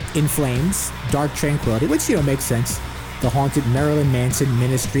In Flames, Dark Tranquility, which makes sense. The Haunted, Marilyn Manson,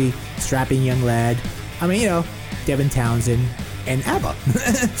 Ministry, Strapping Young Lad. Devin Townsend, and ABBA,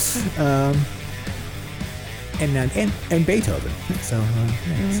 and Beethoven. So,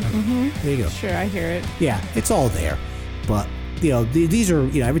 there you go. Sure, I hear it. Yeah, it's all there, but. These are,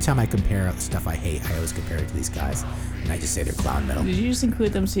 every time I compare stuff I hate, I always compare it to these guys, and I just say they're clown metal. Did you just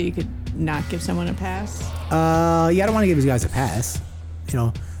include them so you could not give someone a pass? Yeah, I don't want to give these guys a pass.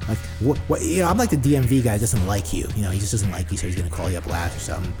 Like, what I'm like the DMV guy doesn't like you. He just doesn't like you, so he's going to call you up last or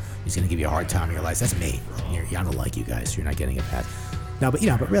something. He's going to give you a hard time in your life. That's me. I don't like you guys, so you're not getting a pass. No, but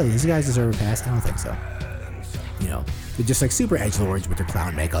really, these guys deserve a pass? I don't think so. They're just like super edgelords with their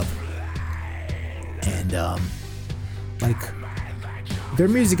clown makeup. And, their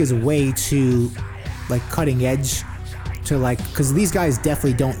music is way too, cutting edge to, because these guys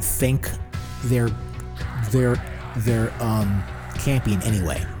definitely don't think they're campy in any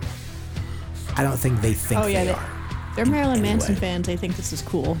way. I don't think they think they are. They're Marilyn Manson fans. They think this is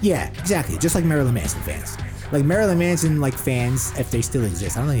cool. Yeah, exactly. Just like Marilyn Manson fans. Like Marilyn Manson fans, if they still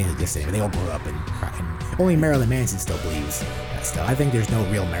exist. I don't think they exist anymore. They all grew up and only Marilyn Manson still believes that stuff. I think there's no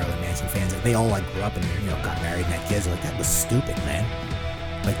real Marilyn Manson fans. They all grew up and got married and had kids. That was stupid, man.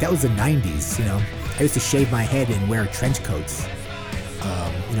 That was the 90s. I used to shave my head and wear trench coats.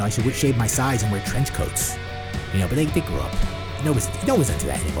 I should shave my sides and wear trench coats. But they grew up. Nobody's into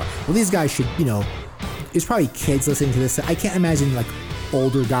that anymore. Well, these guys should, there's probably kids listening to this. I can't imagine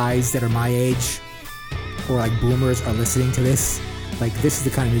older guys that are my age or boomers are listening to this. This is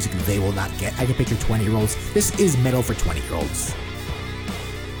the kind of music they will not get. I can picture 20-year-olds. This is metal for 20-year-olds.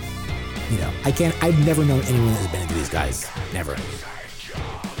 I've never known anyone that's been into these guys. Never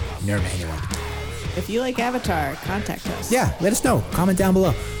met anyone. If you like Avatar, contact us. Yeah, let us know. Comment down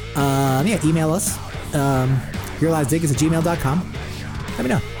below. Email us. HereLiesDiggers@gmail.com. Let me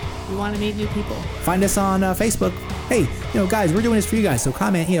know. We want to meet new people. Find us on Facebook. Hey, guys, we're doing this for you guys. So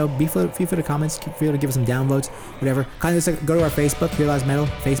comment. Be free for the comments. Feel free to give us some downloads, whatever. Go to our Facebook, Here Lies Metal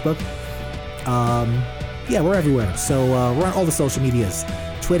Facebook. We're everywhere. So we're on all the social medias,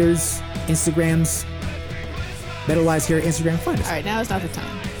 Twitters, Instagrams. Metal Lies Here, Instagram. Find us. All right, now is not the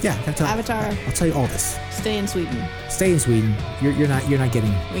time. Yeah, Avatar. I'll tell you all this. Stay in Sweden. Stay in Sweden. You're not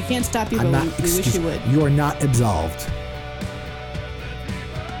getting. We can't stop you, but we wish you would. You are not absolved.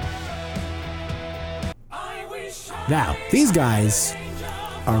 Now, these guys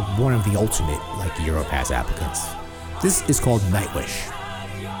are one of the ultimate Europass applicants. This is called Nightwish.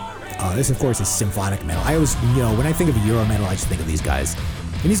 This, of course, is symphonic metal. I always, when I think of Euro metal, I just think of these guys,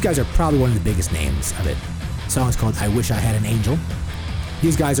 and these guys are probably one of the biggest names of it. The song is called "I Wish I Had an Angel."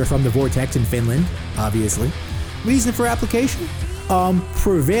 These guys are from the Vortex in Finland, obviously. Reason for application?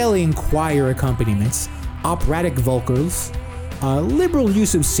 Prevailing choir accompaniments, operatic vocals, liberal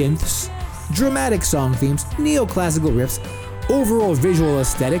use of synths, dramatic song themes, neoclassical riffs, overall visual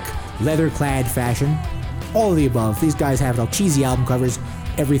aesthetic, leather-clad fashion, all of the above. These guys have it all. Cheesy album covers,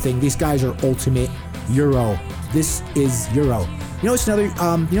 everything. These guys are ultimate Euro. This is Euro. What's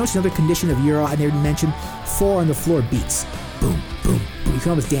another condition of Euro I didn't mention? 4 on the floor beats. Boom, boom, boom. You can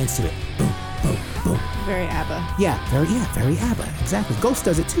almost dance to it. Boom, boom, boom. Very ABBA. Yeah, very ABBA. Exactly. Ghost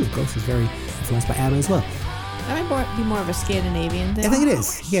does it too. Ghost is very influenced by ABBA as well. That might be more of a Scandinavian thing. I think it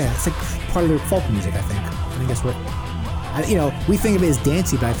is. Yeah, it's part of their folk music, I think. I think that's what... we think of it as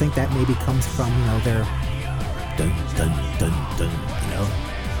dancey, but I think that maybe comes from, their... Dun, dun, dun, dun,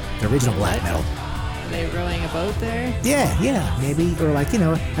 the original black metal. Are they rowing a boat there? Yeah, maybe. Or I think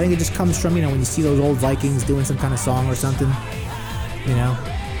it just comes from, when you see those old Vikings doing some kind of song or something. you know,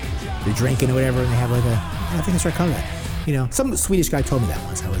 they're drinking or whatever, and they have like I think that's where I come that. You know, some Swedish guy told me that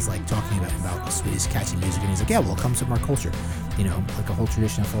once. I was like talking about Swedish catchy music, and he's like, yeah, well, it comes from our culture. You know, like a whole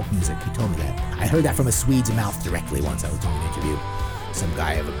tradition of folk music. He told me that. I heard that from a Swede's mouth directly once. I was doing an interview. Some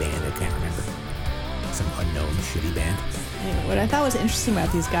guy of a band, I can't remember. Some unknown shitty band. Yeah, what I thought was interesting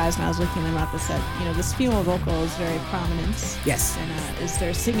about these guys when I was looking them up is that, you know, this female vocal is very prominent. Yes. And is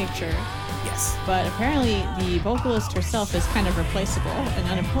their signature. Yes. But apparently the vocalist herself is kind of replaceable and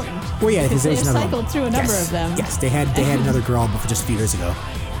unimportant. Well, yeah, because they've another cycled through a number of them. Yes, they had another girl before just a few years ago.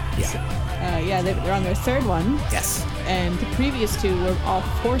 Yeah. They're on their third one. Yes. And the previous two were all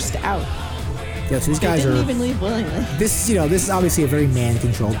forced out. Yeah, so these guys didn't even leave willingly. This is obviously a very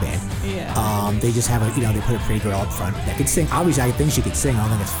man-controlled band. Yeah. They just have they put a pretty girl up front that could sing. Obviously, I think she could sing. I don't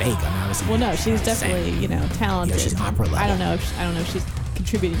think it's fake. I mean, obviously. Well, no, she's definitely, talented. She's opera level. I don't know if she's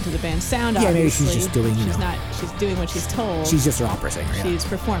contributing to the band's sound. Yeah, obviously. maybe she's just doing. She's doing what she's told. She's just her opera singer. Yeah. She's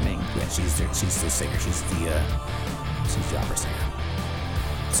performing. Yeah, she's the singer. She's the opera singer.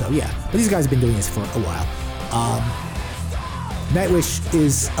 So yeah, but these guys have been doing this for a while. Nightwish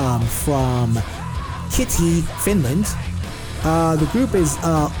is from Kitty, Finland. The group is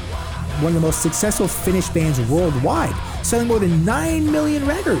one of the most successful Finnish bands worldwide, selling more than 9 million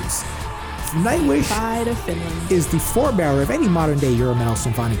records. Nightwish is the forebearer of any modern-day Euro-metal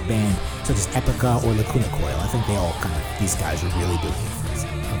symphonic band, such as Epica or Lacuna Coil. I think these guys are really doing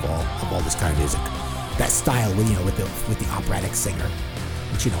it of all this kind of music. That style with the operatic singer,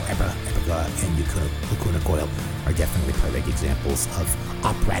 which Epica and Lacuna Coil are definitely perfect examples of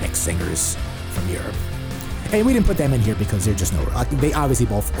operatic singers from Europe. And we didn't put them in here because they're just they obviously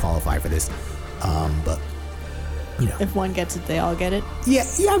both qualify for this, but if one gets it, they all get it. Yeah,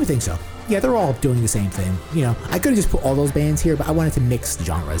 I would think so. Yeah, they're all doing the same thing. I could have just put all those bands here, but I wanted to mix the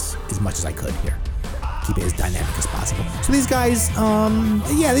genres as much as I could here, keep it as dynamic as possible. So these guys,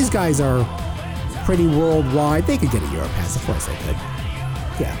 these guys are pretty worldwide. They could get a Europass, of course they could.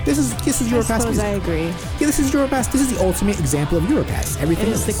 Yeah, this is Europass. I suppose I agree. Yeah, this is Europass. This is the ultimate example of Europass. Everything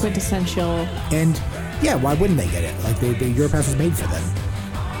is the quintessential. And yeah, why wouldn't they get it? Like the Europass was made for them.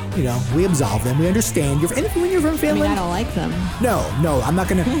 We absolve them. We understand. When you're from Finland, I don't like them. No, I'm not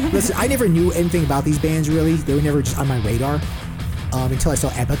gonna listen. I never knew anything about these bands really. They were never just on my radar until I saw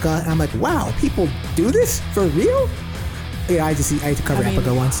Epica, and I'm like, wow, people do this for real? Yeah, I had to cover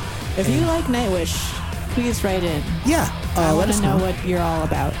Epica once. If you like Nightwish, please write in. Yeah, I want to know what you're all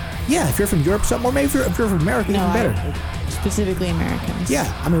about. Yeah, if you're from Europe, or maybe if you're from America, even better. Specifically Americans. Yeah,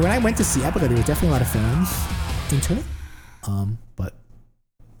 I mean, when I went to see Epica, there was definitely a lot of fans into it. But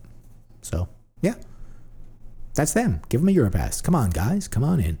so yeah, that's them. Give them a Europass. Come on, guys, come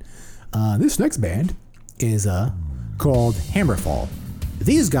on in. This next band is called Hammerfall.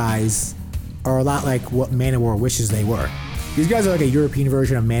 These guys are a lot like what Manowar wishes they were. These guys are like a European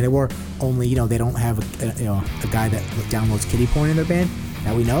version of Manowar, only they don't have a guy that downloads kiddie porn in their band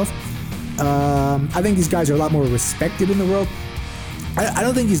that we know of. I think these guys are a lot more respected in the world. I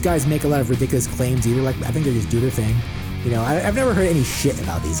don't think these guys make a lot of ridiculous claims either. Like, I think they just do their thing. I've never heard any shit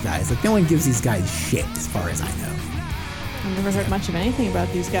about these guys. Like, no one gives these guys shit as far as I know. I've never heard much of anything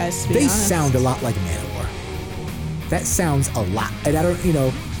about these guys, to be honest. They sound a lot like Manowar. That sounds a lot. And I don't,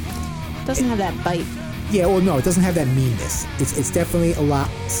 It doesn't have that bite. Yeah, well, no, it doesn't have that meanness. It's definitely a lot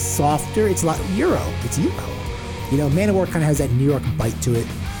softer. It's a lot Euro. It's Euro. Manowar kind of has that New York bite to it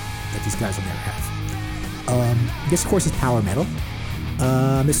that these guys will never have. This, of course, is power metal.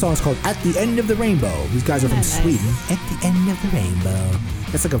 This song is called At the End of the Rainbow. These guys are from Sweden. At the end of the rainbow.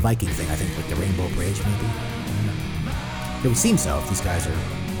 That's like a Viking thing, I think, like the Rainbow Bridge, maybe. It would seem so if these guys are,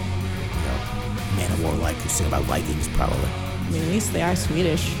 Manowar-like. You sing about Vikings, probably. I mean, at least they are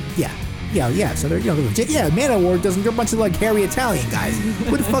Swedish. Yeah. So they're, they're legit. Yeah, Manowar doesn't. They're a bunch of hairy Italian guys.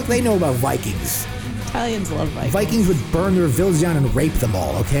 What the fuck they know about Vikings? Italians love Vikings. Vikings would burn their village down and rape them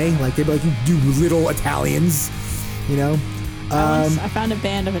all. Okay, like they'd be like, you little Italians. I found a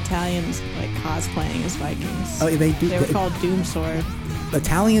band of Italians cosplaying as Vikings. Oh, they do. They were called Doomsword.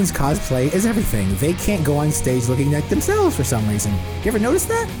 Italians cosplay is everything. They can't go on stage looking like themselves for some reason. You ever notice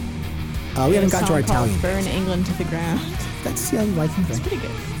that? We haven't got to our Italian. Burn England to the ground. That's the Viking thing. That's pretty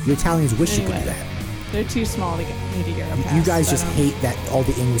good. The Italians wish you could do that. They're too small to need a Europass. You guys just hate that all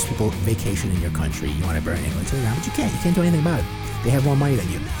the English people vacation in your country. You want to burn England to the ground, but you can't. You can't do anything about it. They have more money than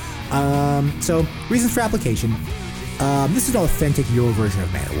you. So, reasons for application. This is an authentic Euro version of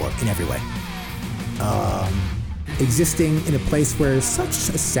Manowar in every way. Existing in a place where such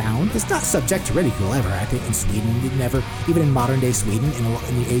a sound is not subject to ridicule ever. I think in Sweden, it never, even in modern day Sweden,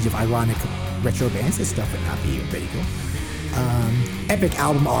 in the age of ironic retro bands, this stuff would not be ridiculed. Epic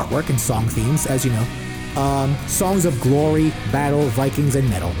album artwork and song themes, as you know. Songs of Glory, Battle, Vikings, and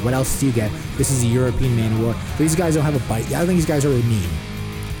Metal. What else do you get? This is a European man-of-war. These guys don't have a bite. I don't think these guys are really mean.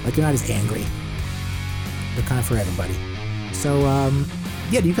 Like, they're not as angry. They're kind of for everybody. So,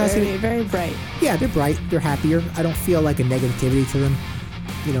 yeah, do you guys... Very, very bright. Yeah, they're bright. They're happier. I don't feel like a negativity to them.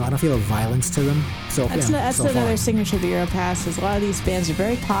 You know, I don't feel a violence to them. So, That's another signature of the Europass, is a lot of these bands are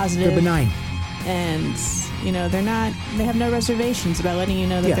very positive. They're benign. And, you know, they have no reservations about letting you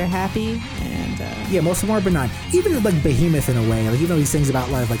know that they're happy. And yeah, most of them are benign. Even like Behemoth in a way, like, even though he sings about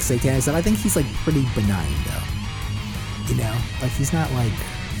a lot of like satanic stuff, I think he's like pretty benign though. You know, like he's not like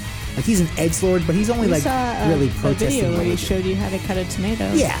he's an edgelord, but he's only we like saw really a protesting. video where he showed you how to cut a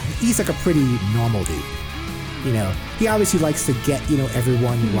tomato. Yeah, he's like a pretty normal dude. You know, he obviously likes to get, you know,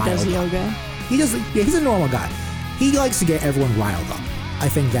 everyone riled does up. yoga. He does. Yeah, he's a normal guy. He likes to get everyone riled up. I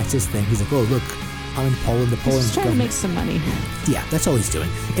think that's his thing. He's like, oh look, I'm in Poland. The Poland. He's trying to make some money. Yeah, that's all he's doing,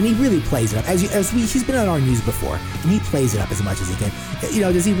 and he really plays it up. He's been on our news before, and he plays it up as much as he can. You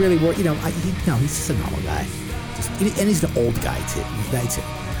know, does he really work? You know, no, he's just a normal guy. And he's an old guy too.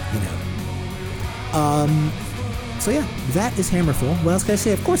 You know. So yeah, that is Hammerfall. What else can I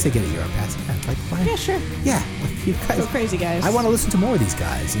say? Of course they get a Europass. Yeah, like, why? Yeah, sure. Yeah, like, you guys. Go crazy, guys. I want to listen to more of these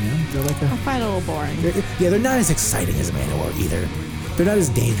guys. You know, they're like I find it a little boring. They're not as exciting as Manowar either. They're not as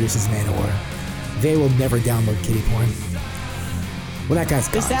dangerous as Manowar. They will never download kitty porn. Well, that guy's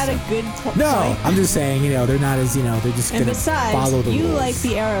gone. Is that a good point? No, I'm just saying, you know, they're not as, you know, they're just going to follow the rules. You like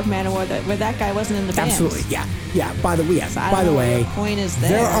the era of Manowar where that guy wasn't in the band. Absolutely, yeah. By the way, the point is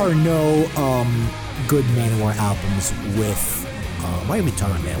there are no good Manowar albums with. Why are we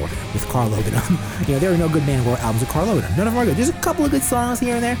talking about Manowar with Carl Logan on? You know, there are no good Manowar albums with Carl Logan on. None of them are good. There's a couple of good songs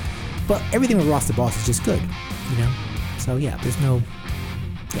here and there, but everything with Ross the Boss is just good. You know, so yeah, there's no.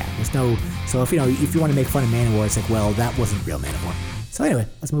 So if you want to make fun of Manowar, it's like, well, that wasn't real Manowar. So anyway,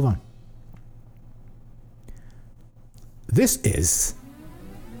 let's move on. These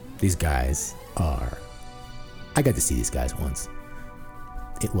guys are. I got to see these guys once.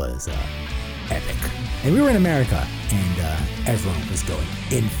 It was epic, and we were in America, and everyone was going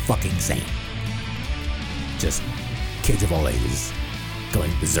in fucking insane. Just kids of all ages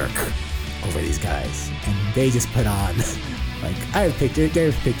going berserk over these guys, and they just put on. Like, I have pictures.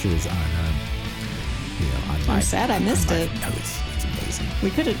 There's pictures on, on my. I'm sad I missed it. No, it's amazing.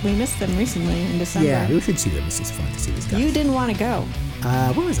 We missed them recently in December. Yeah, we should see them. It's just fun to see these guys. You didn't want to go.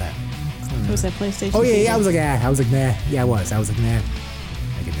 What was that? It was that PlayStation. Oh yeah. I was like, nah. Yeah, I was. I was like, nah.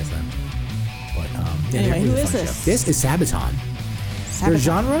 I can miss that. But anyway, who is this? Show. This is Sabaton. Their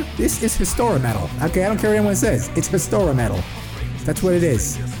genre? This is Histora metal. Okay, I don't care what anyone says. It's Histora metal. That's what it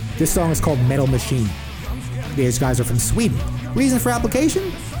is. This song is called Metal Machine. These guys are from Sweden. Reason for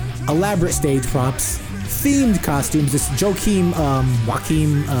application? Elaborate stage props, themed costumes. This Joachim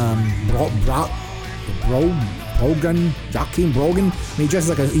Brogan. He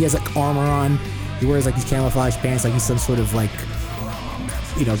dresses he has like armor on. He wears like these camouflage pants, like he's some sort of like,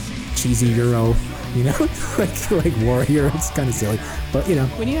 cheesy Euro, like warrior. It's kind of silly, but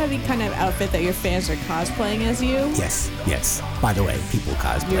When you have the kind of outfit that your fans are cosplaying as you. Yes. By the way, people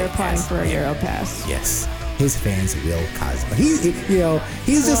cosplay. You're applying for a Europass. Yes. His fans will cosplay. He's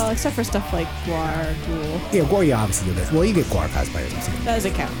just. Well, except for stuff like Guar, Ghoul. Yeah, Guar, you obviously do this. Well, you get Guar cosplayers. That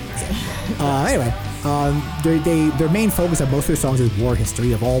doesn't count. Anyway, their main focus of most of their songs is war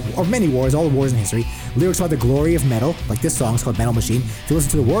history of many wars, all the wars in history. Lyrics about the glory of metal, like this song is called Metal Machine. If you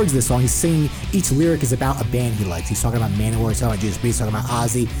listen to the words of this song, he's singing. Each lyric is about a band he likes. He's talking about Manowar, he's talking about Judas Priest, he's talking about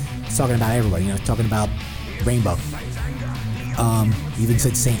Ozzy, he's talking about everybody. He's talking about Rainbow. He even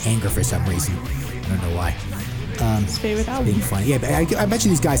said Saint Anger for some reason. I don't know why. His favorite album. Being funny. Yeah, but I bet you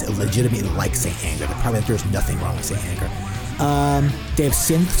these guys legitimately like Saint Anger. They're probably like, there's nothing wrong with Saint Anger. They have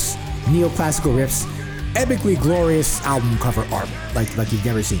synths, neoclassical riffs, epically glorious album cover art, like you've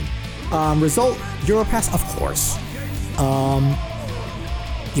never seen. Result, Europass, of course.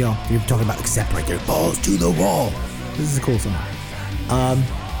 You're talking about accept right there, balls to the wall. This is a cool song.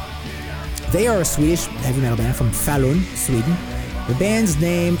 They are a Swedish heavy metal band from Falun, Sweden. The band's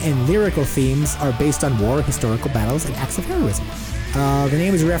name and lyrical themes are based on war, historical battles, and acts of heroism. The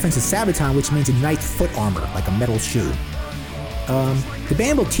name is a reference to Sabaton, which means a knight's foot armor, like a metal shoe. The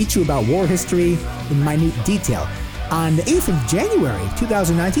band will teach you about war history in minute detail. On the 8th of January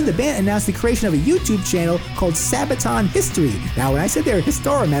 2019, the band announced the creation of a YouTube channel called Sabaton History. Now, when I said they're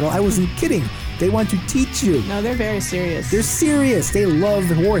Histora metal, I wasn't kidding. They want to teach you. No, they're very serious. They're serious. They love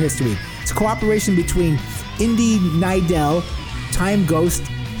war history. It's a cooperation between Indie Nidell, Time Ghost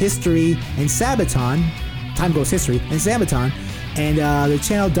History, and Sabaton. Time Ghost History and Sabaton. And the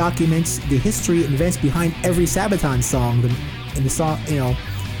channel documents the history and events behind every Sabaton song. In the song,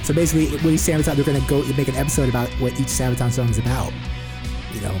 so So basically, with each Sabaton, they're going to go make an episode about what each Sabaton song is about.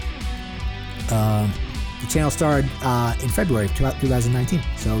 You know, the channel started in February of 2019.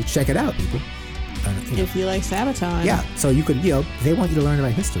 So check it out, people. If you like Sabaton. Yeah, so you could, they want you to learn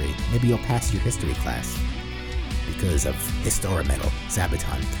about history. Maybe you'll pass your history class because of Histora Metal,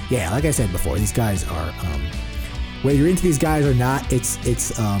 Sabaton. Yeah, like I said before, these guys are, whether you're into these guys or not, it's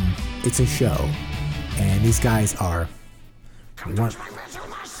a show. And these guys are...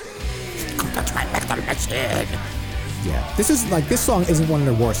 Yeah, this song isn't one of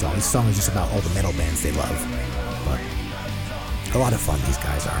their war songs. This song is just about all the metal bands they love. But a lot of fun these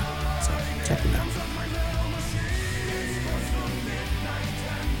guys are. So check them out.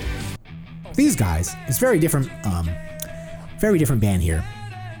 These guys, it's very different band here,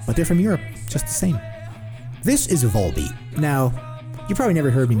 but they're from Europe just the same. This is Volbeat. Now, you probably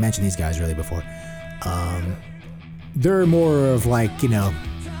never heard me mention these guys really before. They're more of like,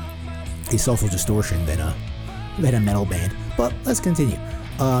 a Social Distortion than a metal band. But let's continue.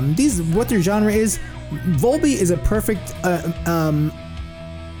 What their genre is, Volbeat is a perfect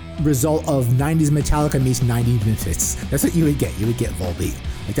result of 90s Metallica meets 90s Misfits. That's what you would get. You would get Volbeat.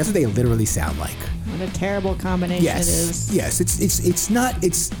 Like, that's what they literally sound like. What a terrible combination it is. Yes, it's not.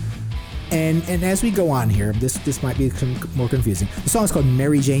 And as we go on here, this might be more confusing. The song is called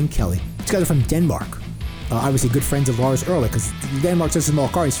Mary Jane Kelly. These guys are from Denmark. Obviously, good friends of Lars Ulrich, because Denmark's such small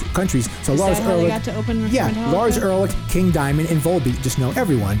countries. So is Lars that how Ulrich, they got to open with Metallica? Lars Ulrich, King Diamond, and Volbeat just know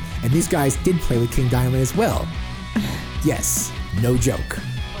everyone. And these guys did play with King Diamond as well. Yes, no joke.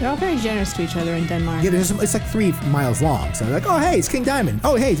 They're all very generous to each other in Denmark. Yeah, it's like 3 miles long. So they're like, oh, hey, it's King Diamond.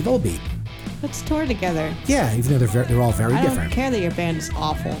 Oh, hey, it's Volbeat. Let's tour together. Yeah, even though they're all very different. I don't care that your band is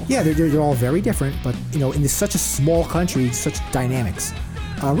awful. Yeah, they're all very different, but, in such a small country, such dynamics.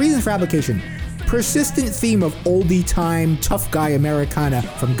 Reason for application. Persistent theme of oldie time, tough guy Americana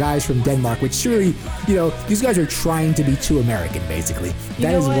from guys from Denmark, which surely, these guys are trying to be too American, basically.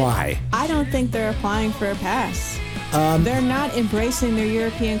 That is why. I don't think they're applying for a pass. They're not embracing their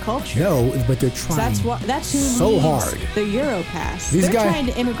European culture. No, but they're trying that's who so needs hard. The Europass. They're trying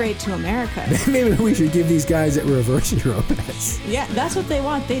to immigrate to America. Maybe we should give these guys a reverse Europass. Yeah, that's what they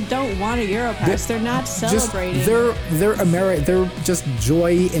want. They don't want a Europass. They're not celebrating. They're just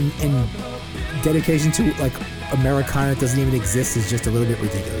joy and dedication to like Americana doesn't even exist is just a little bit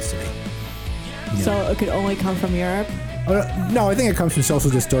ridiculous to me. So it could only come from Europe? No, I think it comes from Social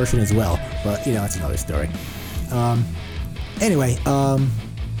Distortion as well, but that's another story. Anyway,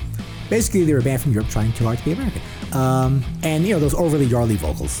 basically they were a band from Europe trying too hard to be American. And those overly yarly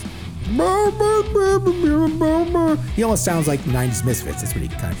vocals. He almost sounds like 90s Misfits. That's what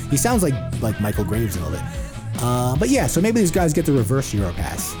he sounds like Michael Graves a little bit. But yeah, so maybe these guys get the reverse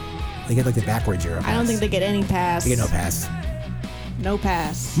Europass. They get like the backwards Europass. I don't think they get any pass. They get no pass. No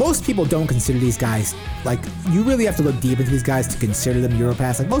pass. Most people don't consider these guys, like, you really have to look deep into these guys to consider them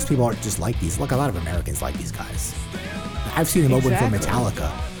Europass. Like, most people aren't just like these. Like, a lot of Americans like these guys. I've seen them open for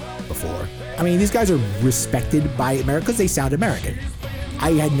Metallica before. I mean, these guys are respected by America because they sound American.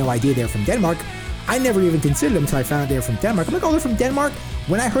 I had no idea they were from Denmark. I never even considered them until I found out they were from Denmark. I'm like, oh, they're from Denmark?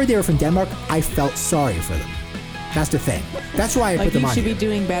 When I heard they were from Denmark, I felt sorry for them. That's the thing. That's why I put them on here. You should be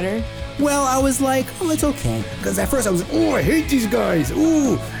doing better? Well, I was like, oh, it's okay. Because at first I was like, oh, I hate these guys.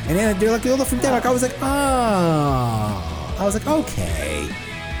 Ooh. And then they're like, oh, they're from Denmark. I was like, oh. I was like, okay.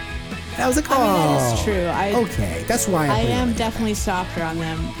 And I was like, oh. I mean, that is true. Okay. That's why I am definitely softer on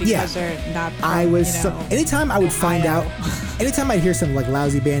them because they're not from, anytime I would find out, anytime I'd hear some like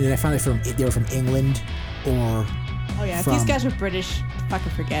lousy band and I found they were from England or oh yeah, if these guys were British,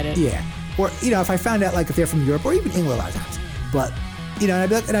 fucking forget it. Yeah. Or, if I found out like if they're from Europe or even England a lot of times. But and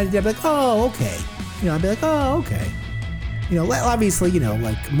I'd be like, oh, okay. I'd be like, oh, okay. Obviously,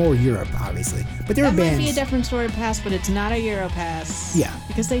 like more Europe, obviously. But there are bands. That might be a different sort of pass, but it's not a Europass. Yeah.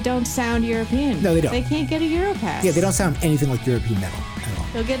 Because they don't sound European. No, they don't. They can't get a Europass. Yeah, they don't sound anything like European metal at all.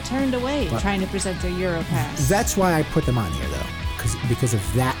 They'll get turned away trying to present their Europass. That's why I put them on here, though, because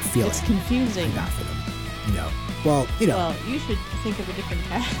of that feeling. It's confusing. I got for them. Well, Well, you should think of a different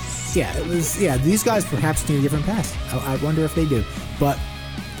pass. Yeah, these guys perhaps need a different pass. I wonder if they do. But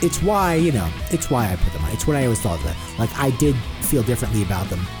it's why, it's why I put them on. It's what I always thought that. Like, I did feel differently about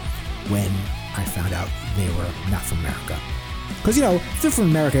them when I found out they were not from America. Because, if they're from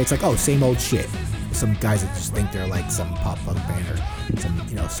America, it's like, oh, same old shit. Some guys that just think they're like some pop punk band or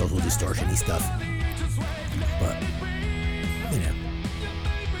some, Social Distortion-y stuff. But,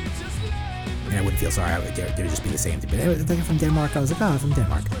 and I wouldn't feel sorry. They would just be the same. But they're from Denmark. I was like, oh, I'm from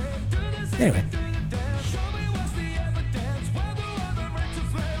Denmark. Anyway.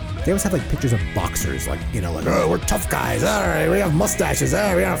 They always have like pictures of boxers, like, you know, like, oh, we're tough guys. All right, we have mustaches. All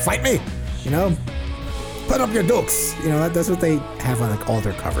right, we gonna fight me? You know, put up your dukes. You know, that's what they have on like all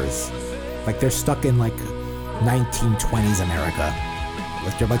their covers. Like they're stuck in like 1920s America.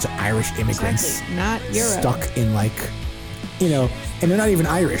 Like they're a bunch of Irish immigrants. Exactly. Not Europe. Stuck in like, you know, and they're not even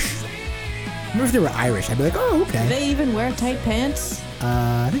Irish. Remember if they were Irish, I'd be like, oh, okay. Do they even wear tight pants?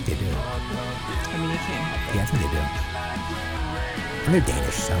 I think they do. I mean, you can't help it. Yeah, I think they do. And they're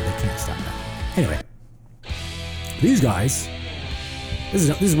Danish, so they can't stop that. Anyway, these guys. This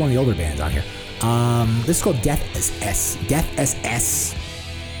is one of the older bands on here. This is called Death SS. Death SS.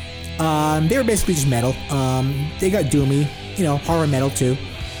 They were basically just metal. They got doomy, you know, horror metal too.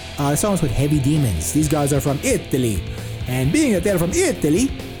 The song's with Heavy Demons. These guys are from Italy, and being that they're from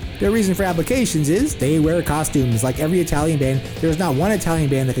Italy, their reason for applications is they wear costumes. Like every Italian band, there's not one Italian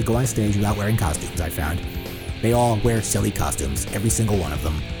band that could go on stage without wearing costumes, I found. They all wear silly costumes, every single one of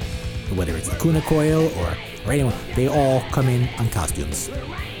them. Whether it's the Kuna Coil or anyone, they all come in on costumes.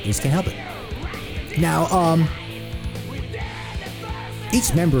 You just can't help it. Now,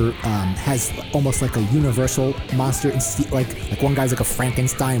 each member has almost like a universal monster, like one guy's like a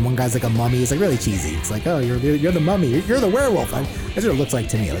Frankenstein, one guy's like a mummy. It's like really cheesy. It's like, oh, you're the mummy, you're the werewolf. That's what it looks like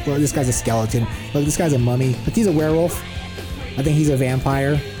to me. Like, well, this guy's a skeleton. Look, this guy's a mummy. Like, he's a werewolf. I think he's a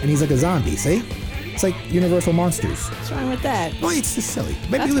vampire, and he's like a zombie. See? It's like universal monsters. What's wrong with that? Well, it's just silly.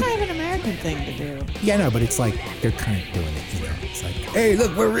 Maybe That's kind of an American thing to do. Yeah, I know, but it's like they're kind of doing it, you know. It's like, hey,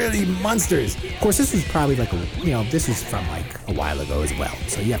 look, we're really monsters. Of course, this was probably like this was from like a while ago as well,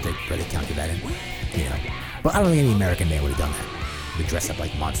 so you have to really counter that in, you know. But I don't think any American band would have done that. They dress up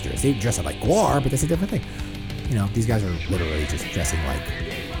like monsters. They dress up like Gwar, but that's a different thing. You know, these guys are literally just dressing like,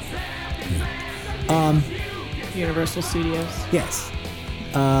 you know. Universal Studios. Yes.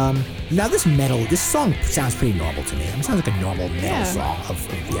 Now this song sounds pretty normal to me. I mean, it sounds like a normal metal song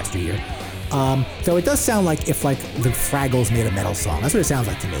of yesteryear. So it does sound like if like the Fraggles made a metal song. That's what it sounds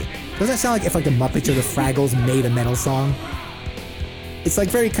like to me. Doesn't it sound like if like the Muppets or the Fraggles made a metal song? It's like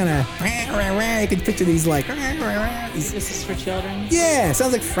very kind of. You can picture these like. This is for children. Yeah, it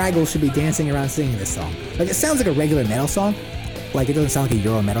sounds like Fraggles should be dancing around singing this song. Like it sounds like a regular metal song. Like it doesn't sound like a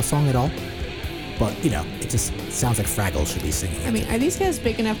Euro metal song at all. But you know, it just sounds like Fraggles should be singing it. I mean, are these guys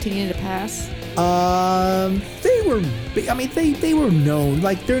big enough to need a pass? They were big. I mean, they were known.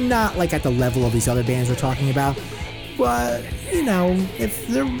 Like they're not like at the level of these other bands we're talking about. But you know, if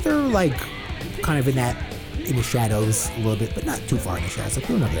they're like kind of in the shadows a little bit, but not too far in the shadows. Like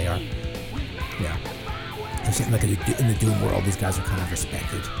who knows they are. Yeah. Like in the Doom world, these guys are kind of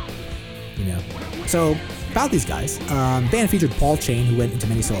respected. You know. So about these guys, band featured Paul Chain, who went into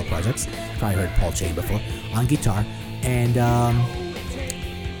many solo projects. Probably heard Paul Chain before on guitar, and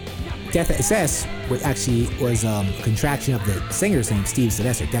Death SS was a contraction of the singer's name, Steve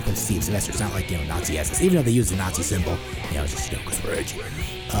Sylvester. Death of Steve Sylvester. It's not like, you know, Nazi SS, even though they used the Nazi symbol. You know, it's just, you know, because we're edgy.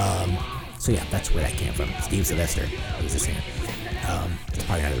 So yeah, that's where that came from. Steve Sylvester was the singer. It's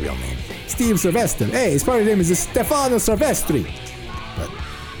probably not a real name. Steve Sylvester. Hey, his probably name is Stefano Silvestri. But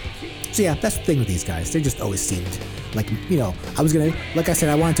so yeah, that's the thing with these guys. They just always seemed like, you know, like I said,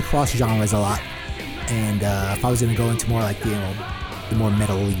 I wanted to cross genres a lot. And if I was gonna go into more like, you know, the more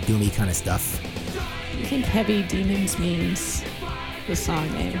metal-y, doomy kind of stuff. I think Heavy Demons means the song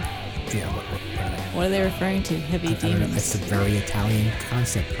name. Yeah, what are they referring to? Heavy Demons? It's a very Italian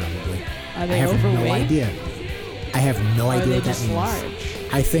concept, probably. Are they I have overweight? no idea. I have no idea what that means. Large?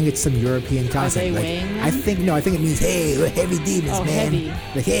 I think it's some European concept. Are they weighing them? I think it means, hey, we're heavy demons, man. Heavy.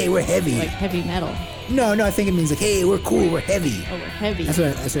 Like, hey, we're heavy. Like heavy metal. No, I think it means like, hey, we're cool, we're heavy. Oh, we're heavy. That's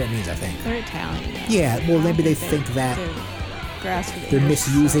what it means, I think. They're Italian. Yeah, well, maybe they think that they're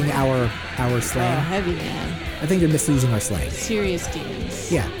misusing our slang. Oh, heavy man. I think they're misusing our slang. Serious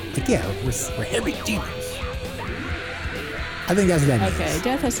demons. Yeah, like, yeah, we're heavy demons. I think that's what that means. Okay,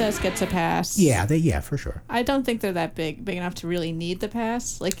 Death SS gets a pass. Yeah, for sure. I don't think they're that big enough to really need the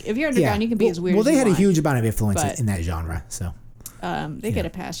pass. Like, if you're underground, you can be as weird as you want. Well, they had a huge amount of influence in that genre, so. They get a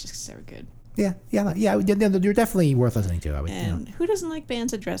pass just because they were good. Yeah, you're definitely worth listening to. I would. And who doesn't like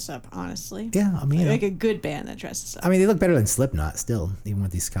bands that dress up? Honestly. Yeah, I mean, like a good band that dresses up. I mean, they look better than Slipknot still, even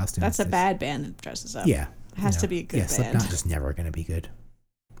with these costumes. That's a bad band that dresses up. Yeah, it has to be a good band. Slipknot just never going to be good.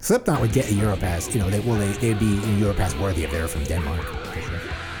 Slipknot would get a Europass. You know, they'd be Europass worthy if they were from Denmark. For sure.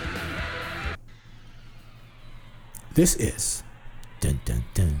 This is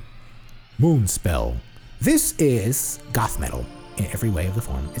Moonspell. This is goth metal in every way of the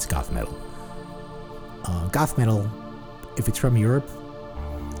form. It's goth metal. Goth metal, if it's from Europe,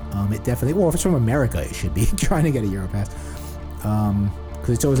 it definitely, or if it's from America, it should be trying to get a Europass.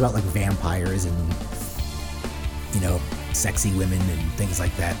 Because it's always about like vampires and, you know, sexy women and things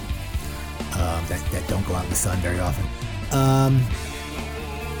like that. that don't go out in the sun very often.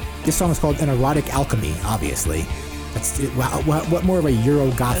 This song is called An Erotic Alchemy, obviously. That's what more of a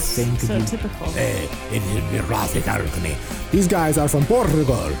Euro-goth thing could so you... typical. It is an erotic alchemy. These guys are from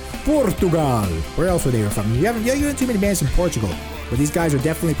Portugal. Where else were they from? You don't have too many bands from Portugal, but these guys are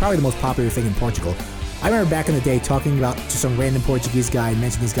definitely probably the most popular thing in Portugal. I remember back in the day talking about to some random Portuguese guy and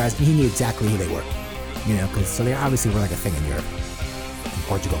mentioning these guys, and he knew exactly who they were. Because so they obviously were like a thing in Europe, in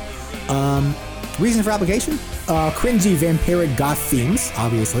Portugal. Reason for application? Cringy vampiric goth themes,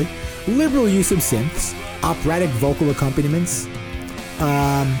 obviously. Liberal use of synths. Operatic vocal accompaniments.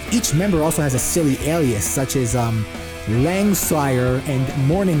 Each member also has a silly alias, such as Langslayer and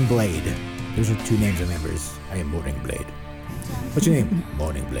Morning Blade. Those are two names of members. I am Morning Blade. What's your name?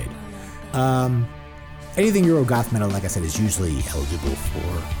 Morning Blade. Anything Euro goth metal, like I said, is usually eligible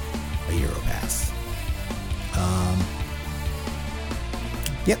for a Euro pass.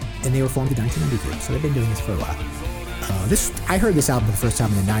 Yep, and they were formed in 1993, so they've been doing this for a while. I heard this album for the first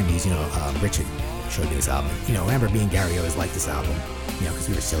time in the 90s. Richard showed me this album. I remember me and Gary always liked this album, because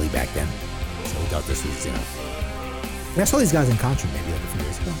we were silly back then. So we thought this was, I saw these guys in concert maybe like a few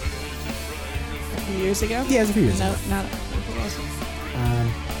years ago. A few years ago? Yeah, it was a few years ago. No, it wasn't.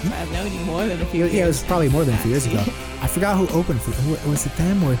 I've known you more than a few years. Yeah, it was probably more than a few years ago. I forgot who opened for them. Was it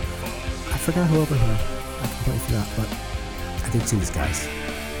them or... I forgot who opened for them. I completely forgot, but I did see these guys.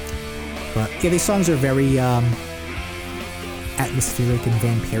 But yeah, these songs are very atmospheric and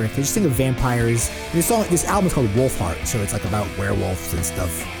vampiric. I just think of vampires. This album is called Wolfheart, so it's like about werewolves and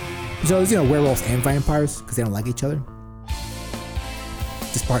stuff. So it's, werewolves and vampires because they don't like each other.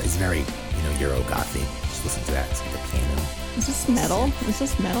 This part is very, Euro-gothy. Just listen to that. It's like the piano. Is this metal? Is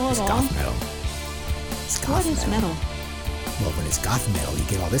this metal at all? It's goth metal. It's goth what is metal? Well, when it's goth metal, you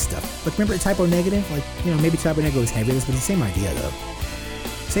get all this stuff. But remember Typo Negative? Like, maybe Typo Negative was heavier, but it's the same idea, though.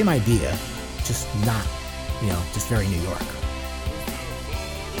 Same idea, just not, just very New York.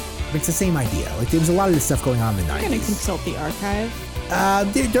 But it's the same idea. Like, there was a lot of this stuff going on in the 90s. You're going to consult the archive?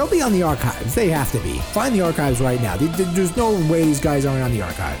 They'll be on the archives. They have to be. Find the archives right now. There's no way these guys aren't on the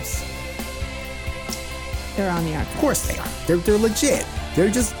archives. They're on the archives. Of course they are. They're legit. They're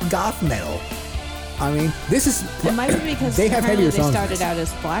just goth metal. I mean, this is... It might be because they have heavier songs. They started out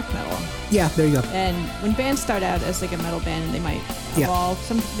as black metal. Yeah, there you go. And when bands start out as like a metal band, they might evolve.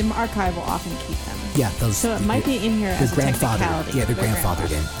 The archive will often keep them. Yeah, those. So it might be in here as a technicality. Yeah, they're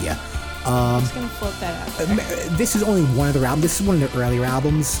grandfathered in. Yeah. I'm just gonna float that out there. This is only one of their albums. This is one of their earlier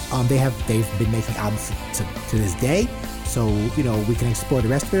albums. They've been making albums to this day. So we can explore the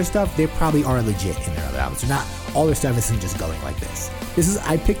rest of their stuff. They probably are legit in their other albums. They're not. All their stuff isn't just going like this.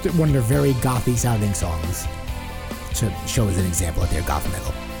 I picked one of their very gothy sounding songs to show as an example that they're goth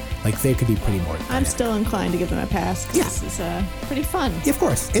metal. Like, they could be pretty more. I'm still inclined to give them a pass. Yeah. This is pretty fun. Yeah, of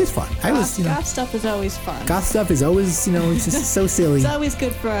course. It is fun. Goth stuff is always fun. Goth stuff is always, it's just so silly. It's always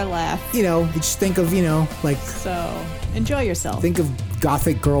good for a laugh. Just think of, like... So, enjoy yourself. Think of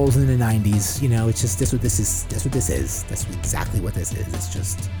gothic girls in the 90s, it's just, that's what this is. That's exactly what this is. It's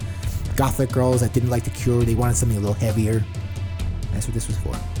just gothic girls that didn't like The Cure. They wanted something a little heavier. That's what this was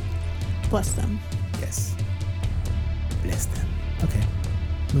for. Bless them. Yes. Bless them. Okay.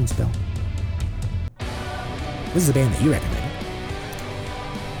 Moonspell. This is a band that you recommended.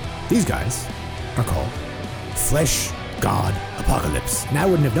 These guys are called Flesh God Apocalypse. And I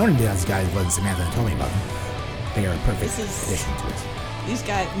wouldn't have known these guys wasn't Samantha told me about them. They are a perfect addition to it. These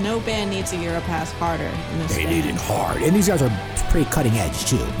guys, no band needs a Europass harder than this They band. need it hard. And these guys are pretty cutting edge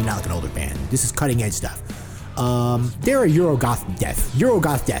too. They're not like an older band. This is cutting edge stuff. They're a Eurogoth death.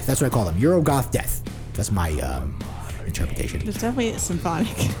 Eurogoth death. That's what I call them. Eurogoth death. That's my interpretation. There's definitely symphonic.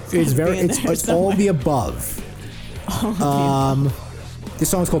 It's all the above. This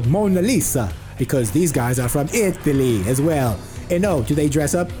song is called Mona Lisa because these guys are from Italy as well. And do they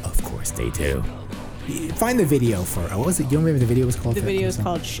dress up? Of course they do. Find the video for what was it? You remember the video was called? The video is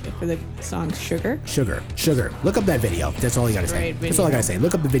called for the song Sugar. Sugar. Look up that video. That's all you gotta say. That's all I gotta say.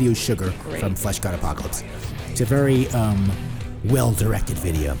 Look up the video Sugar from Flesh God Apocalypse. It's a very well-directed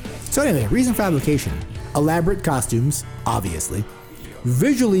video. So anyway, reason for application. Elaborate costumes, obviously.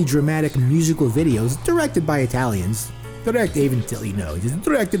 Visually dramatic musical videos directed by Italians. Directed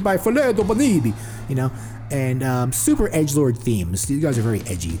by Filippo Bonidi, and super edgelord themes. These guys are very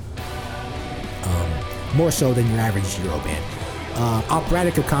edgy. More so than your average Euro band.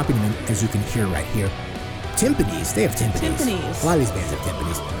 Operatic accompaniment, as you can hear right here. Timpanis, they have timpanis. A lot of these bands have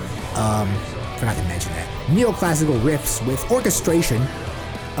timpanis. Forgot to mention that. Neoclassical riffs with orchestration.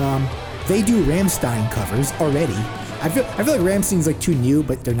 They do Rammstein covers already. I feel like Rammstein's like too new,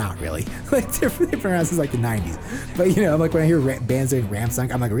 but they're not really. Like they've been around since like the 90s. But you know, like when I hear bands doing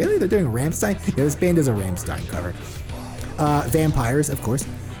Rammstein, I'm like, really? They're doing Rammstein? Yeah, this band does a Rammstein cover. Vampires, of course,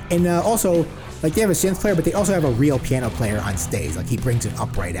 and also like they have a synth player, but they also have a real piano player on stage. Like he brings an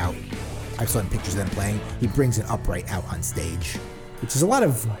upright out. I've seen pictures of them playing. He brings an upright out on stage, which is a lot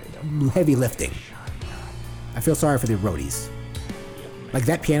of heavy lifting. I feel sorry for the roadies. Like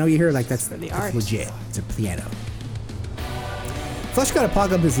that piano you hear, like that's legit. It's a piano. Flesh God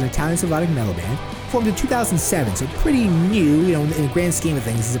Apocalypse is an Italian Symphonic metal band formed in 2007, so pretty new. You know, in the grand scheme of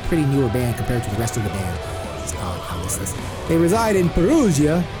things, it's a pretty newer band compared to the rest of the band on this list. They reside in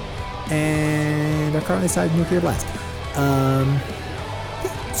Perugia and are currently signed Nuclear Blast.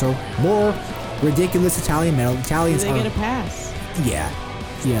 So more ridiculous Italian metal. Italians Do they get a pass? Yeah,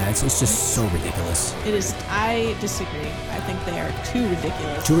 it's just so ridiculous. It is. I disagree. I think they are too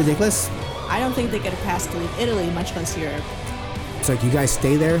ridiculous. Too ridiculous? I don't think they get a pass to leave Italy, much less Europe. So you guys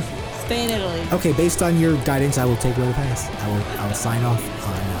stay there? Stay in Italy. Okay, based on your guidance, I will take away the pass. I will sign off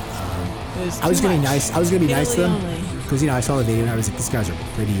on. I was gonna be nice. I was gonna be nice to them because I saw the video and I was like, these guys are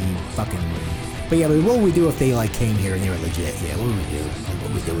pretty fucking. But yeah, but what would we do if they like came here and they were legit? Yeah, what would we do? Like, what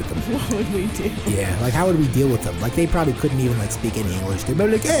would we do with them? What would we do? Yeah, like how would we deal with them? Like they probably couldn't even like speak any English. They'd be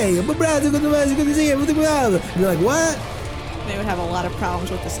like, hey, my brother, good to see you. You're like, what? They would have a lot of problems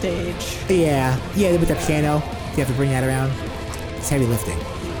with the stage. Yeah, with the piano. You have to bring that around. It's heavy lifting.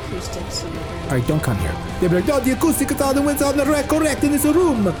 The acoustics. Alright, don't come here. They'd be like, no, the acoustic is all the winds on the correct in this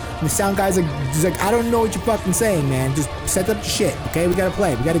room. And the sound guy's like, just like, I don't know what you're fucking saying, man. Just set up your shit, okay? We gotta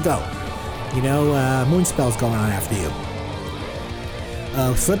play. We gotta go. You know, Moonspell's going on after you.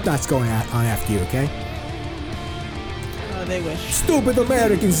 Slipknot's going on after you, okay? Oh, they wish. Stupid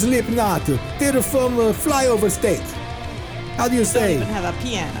American Slipknot. They're from flyover state. How do you say? They don't even have a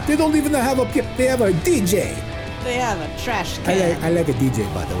piano. They don't even have a piano. They have a DJ. They have a trash can. I like a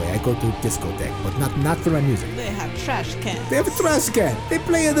DJ, by the way. I go to discotheque, but not for my music. They have trash cans. They have a trash can. They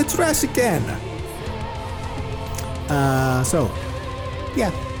play in the trash can. So, yeah,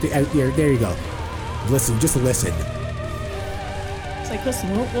 there you go. Listen, just listen. It's like,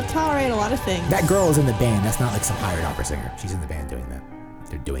 listen, we'll tolerate a lot of things. That girl is in the band. That's not like some hired opera singer. She's in the band doing that.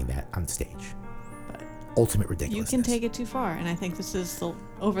 They're doing that on stage. But ultimate ridiculousness. You can take it too far, and I think this is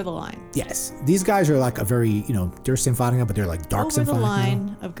over the line. Yes, these guys are like a very, they're symphonic, but they're like dark over symphonic. Over the line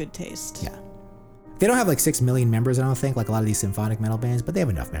metal. of good taste. Yeah. They don't have like 6 million members, I don't think, like a lot of these symphonic metal bands, but they have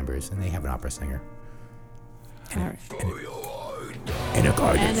enough members, and they have an opera singer. And a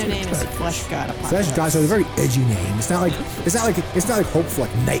garden. And their name is Flesh God Apocalypse. Flesh God, so it's a very edgy name. It's not like hopeful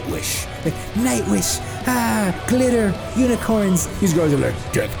like Nightwish. Like Nightwish, glitter, unicorns. These guys are like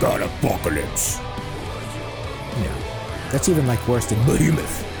Death God Apocalypse. That's even like worse than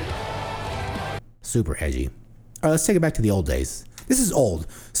Behemoth. Super edgy. All right, let's take it back to the old days. This is old,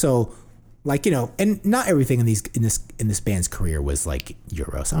 so like and not everything in this band's career was like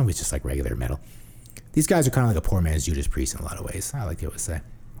Euro. Some of it's just like regular metal. These guys are kind of like a poor man's Judas Priest in a lot of ways. I like to always say.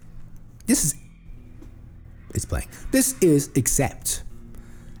 It's playing. This is Accept,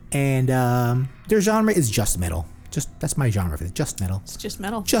 and their genre is just metal. That's my genre for it. Just metal. It's just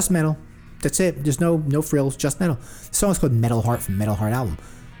metal. Just metal. That's it. There's no frills. Just metal. The song's called Metal Heart from Metal Heart album.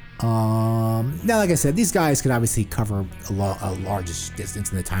 Now, like I said, these guys could obviously cover a large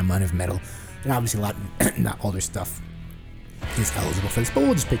distance in the timeline of metal, and obviously a lot not all their stuff is eligible for this. But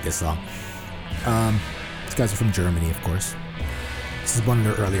we'll just pick this song. These guys are from Germany, of course. This is one of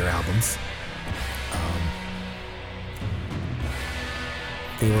their earlier albums.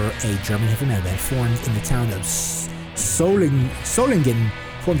 They were a German heavy metal band formed in the town of Solingen,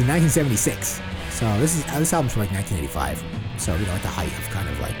 formed in 1976. So this album's from like 1985. So at the height of kind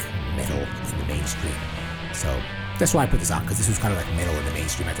of like metal in the mainstream. So that's why I put this on, because this was kind of like metal in the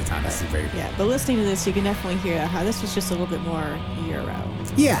mainstream at the time. This is very but listening to this, you can definitely hear how this was just a little bit more Euro.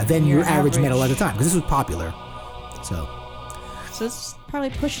 Yeah, than your average metal at the time, because this was popular. So it's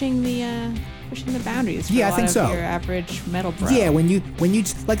probably pushing the boundaries. For I think so. Your average metal bro. Yeah, when you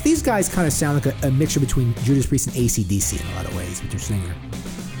like these guys kind of sound like a mixture between Judas Priest and AC/DC in a lot of ways with their singer.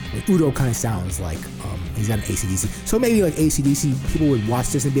 Like Udo kind of sounds like he's got an AC/DC. So maybe like AC/DC people would watch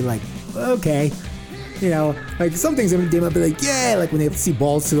this and be like, okay. Like some things they might be like, yeah, like when they see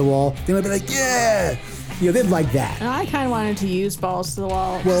Balls to the Wall, they might be like, yeah. They'd like that. And I kind of wanted to use Balls to the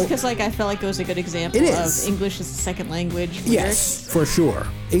Wall because I felt like it was a good example of English as a second language. Lyrics. Yes, for sure.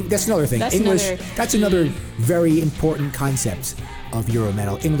 That's another thing. That's another very important concept of Euro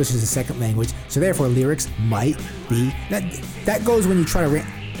metal. English is a second language, so therefore lyrics might be that goes when you try to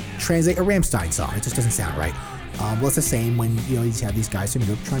translate a Rammstein song. It just doesn't sound right. Well, it's the same when you have these guys from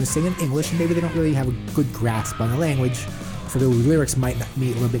Europe trying to sing in English, and maybe they don't really have a good grasp on the language, so the lyrics might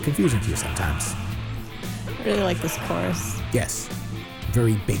be a little bit confusing to you sometimes. I really like this chorus. Yes,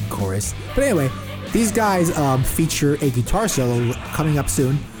 very big chorus. But anyway, these guys feature a guitar solo coming up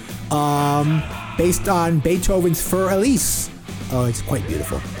soon, based on Beethoven's Für Elise. Oh, it's quite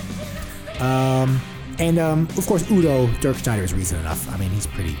beautiful. And of course, Udo Dirkschneider is reason enough. I mean, he's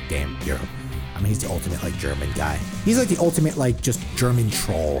pretty damn Euro. I mean, he's the ultimate, like, German guy. He's like the ultimate, like, just German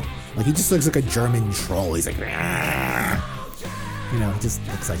troll. Like, he just looks like a German troll. He's like, he just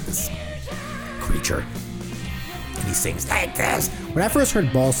looks like this creature. And he sings like this. When I first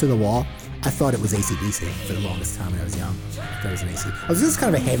heard Balls to the Wall, I thought it was AC/DC for the longest time when I was young. I thought it was an AC. I was this is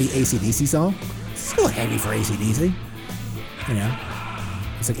kind of a heavy AC/DC song. It's still heavy for AC/DC.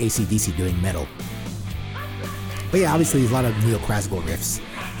 It's like AC/DC doing metal. But yeah, obviously there's a lot of neoclassical riffs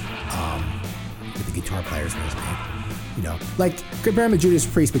with the guitar players in this band. Like compare him to Judas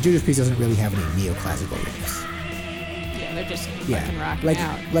Priest, but Judas Priest doesn't really have any neoclassical riffs. Yeah, they're just fucking rocking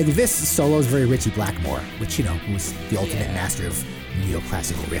out. Like this solo is very Richie Blackmore, which was the ultimate master of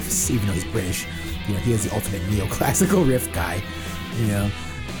neoclassical riffs. Even though he's British, he is the ultimate neoclassical riff guy.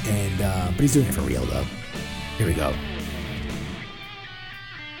 And but he's doing it for real though. Here we go.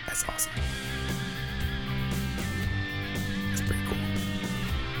 That's awesome. That's pretty cool.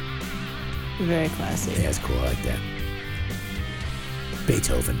 Very classy. Yeah, it's cool. I like that.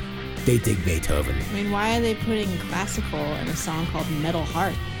 Beethoven. They dig Beethoven. I mean, why are they putting classical in a song called Metal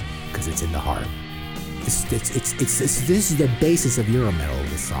Heart? Because it's in the heart. This is the basis of Euro metal.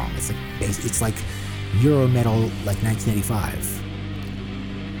 This song. It's like Euro metal, like 1985.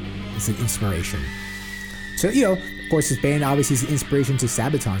 It's an inspiration. So of course, this band obviously is an inspiration to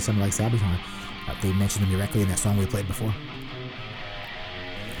Sabaton. Something like Sabaton. They mentioned them directly in that song we played before.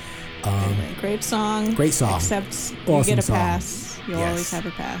 Great song. Great song. Except awesome you get a song. pass. You'll always have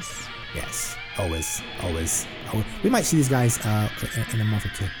a pass. Yes. Always. We might see these guys in a month or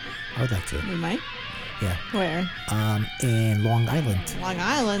two. I would like to. We might? Yeah. Where? In Long Island. Long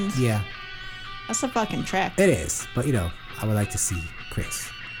Island? Yeah. That's a fucking trek. It is. But, I would like to see Chris.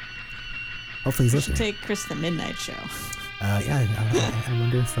 Hopefully he's listening. Take Chris the Midnight Show. Yeah, I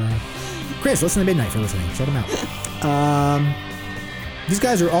wonder if... Chris, listen to Midnight if you're listening. Check him out. These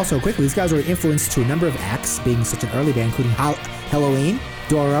guys are influenced to a number of acts, being such an early band, including Halloween,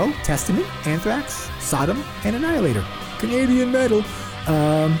 Doro, Testament, Anthrax, Sodom, and Annihilator. Canadian metal.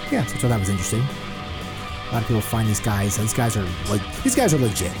 So I thought that was interesting. A lot of people find these guys are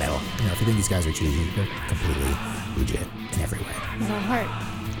legit metal. If you think these guys are cheesy, they're completely legit in every way. Metal Heart.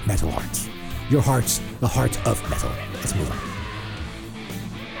 Metal Hearts. Your heart's the heart of metal. Let's move on.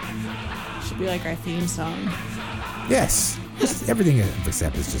 Should be like our theme song. Yes. Everything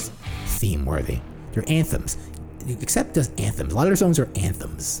except is just theme worthy. They're anthems. Except does anthems. A lot of their songs are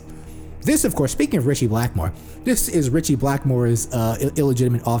anthems. This, of course, speaking of Richie Blackmore, this is Richie Blackmore's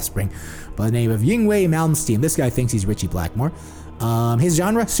illegitimate offspring by the name of Yngwie Malmsteen. This guy thinks he's Richie Blackmore. His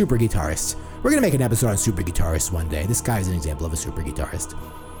genre, super guitarist. We're going to make an episode on super guitarists one day. This guy is an example of a super guitarist.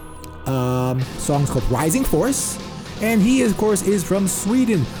 Song's called Rising Force, and he, of course, is from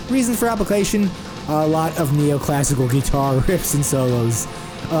Sweden. Reason for application, a lot of neoclassical guitar riffs and solos.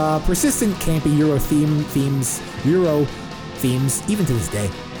 Persistent campy Euro themes, even to this day.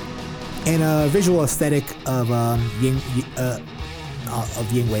 And a visual aesthetic of Yngwie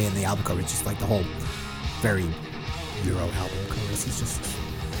and the album cover. It's just like the whole very Euro album cover. It's just...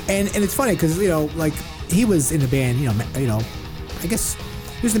 And it's funny because, he was in the band, I guess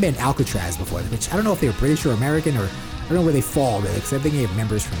he was in the band Alcatraz before, which I don't know if they were British or American, or I don't know where they fall really, because I think they have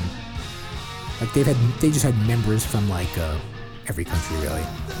members from, they just had members from every country really.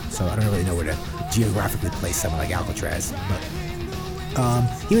 So I don't really know where to geographically place someone like Alcatraz. But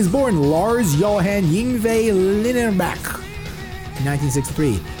he was born Lars Johan Yngwie Linnerbäck in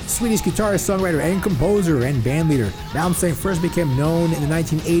 1963. Swedish guitarist, songwriter, and composer and bandleader. Malmsteen first became known in the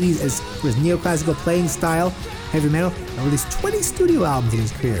 1980s for his neoclassical playing style, heavy metal, and released 20 studio albums in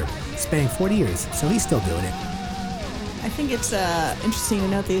his career, spanning 40 years. So he's still doing it. I think it's interesting to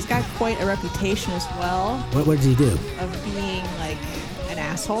note that he's got quite a reputation as well. What did he do? Of being an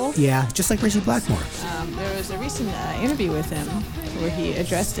asshole. Yeah, just like Richie Blackmore. There was a recent interview with him where he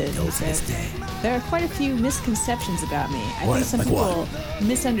addressed it. He said, "There are quite a few misconceptions about me. I think some people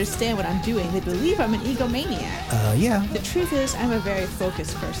misunderstand what I'm doing. They believe I'm an egomaniac. Yeah. The truth is, I'm a very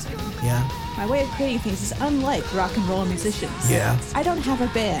focused person. Yeah. My way of creating things is unlike rock and roll musicians. Yeah. I don't have a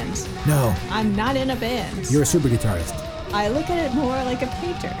band. No. I'm not in a band. You're a super guitarist. I look at it more like a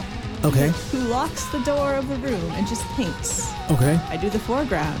painter. Okay. Who locks the door of the room and just paints. Okay. I do the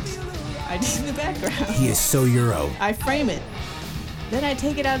foreground. I do the background. He is so Euro. I frame it. Then I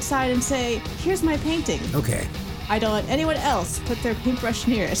take it outside and say, here's my painting. Okay. I don't let anyone else put their paintbrush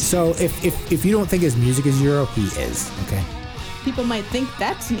near it. So if you don't think his music is Euro, he is. Okay. People might think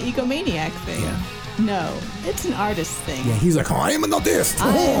that's an egomaniac thing. Yeah. No, it's an artist thing. Yeah, he's like, I am an artist.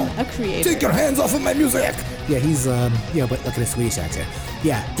 I'm a creator. Take your hands off of my music. Yeah, he's but look at his Swedish accent.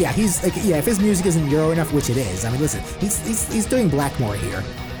 Yeah, he's like, if his music isn't Euro enough, which it is. I mean, listen, he's doing Blackmore here,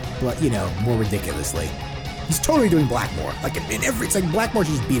 but more ridiculously. He's totally doing Blackmore. Like it's like Blackmore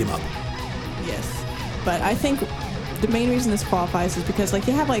should just beat him up. Yes, but I think the main reason this qualifies is because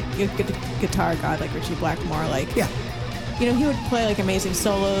you have a guitar god like Richie Blackmore, yeah. He would play amazing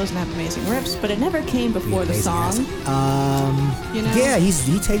solos and have amazing riffs, but it never came before the song. Yeah,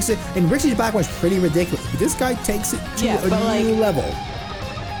 he takes it, and Richie Blackmore's pretty ridiculous. But this guy takes it to a new level.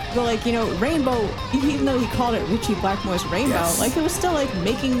 But Rainbow, even though he called it Richie Blackmore's Rainbow, yes. It was still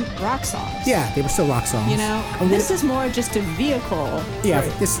making rock songs. Yeah, they were still rock songs. This is more just a vehicle. Yeah,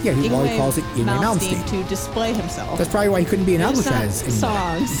 he calls it Yngwie Malmsteen to display himself. That's probably why he couldn't be in Alcatraz anymore.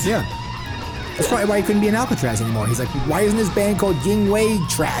 Songs. Yeah. That's probably why he couldn't be in Alcatraz anymore. He's like, why isn't this band called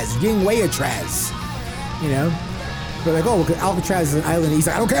Yngwie-Traz? They're like, because Alcatraz is an island. He's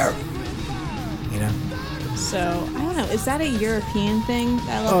like, I don't care. So I don't know. Is that a European thing?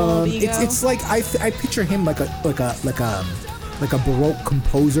 That level of ego? It's like I picture him like a Baroque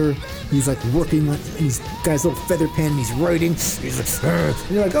composer. He's working and he's got his little feather pen and he's writing. He's like,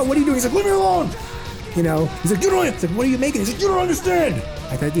 and you're like, oh, what are you doing? He's like, leave me alone. He's like, you don't. It's like, what are you making? He's like, you don't understand.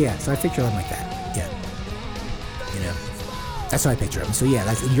 I thought, yeah. So I picture him like that. Yeah. That's how I picture him. So yeah,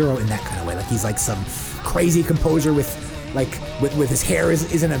 that's Euro in that kind of way. He's like some crazy composer with his hair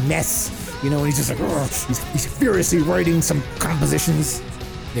isn't a mess. And he's just he's furiously writing some compositions.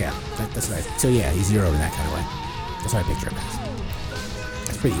 Yeah, that's right. So yeah, he's Euro in that kind of way. That's how I picture him as.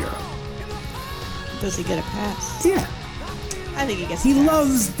 That's pretty Euro. Does he get a pass? Yeah. I think he gets. He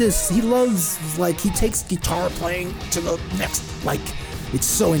loves this. He loves he takes guitar playing to the next. It's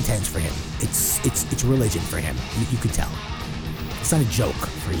so intense for him. It's religion for him. You could tell. It's not a joke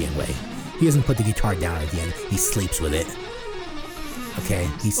for Yngwie. He doesn't put the guitar down at the end. He sleeps with it. Okay,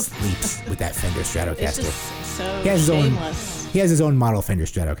 he sleeps with that Fender Stratocaster. It's just so he has shameless. He has his own model Fender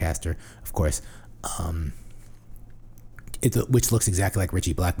Stratocaster, of course, which looks exactly like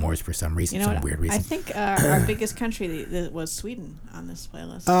Richie Blackmore's for some reason, weird reason. I think our biggest country was Sweden on this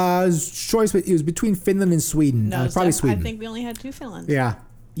playlist. It was between Finland and Sweden. No, probably Sweden. I think we only had 2 Finlands. Yeah.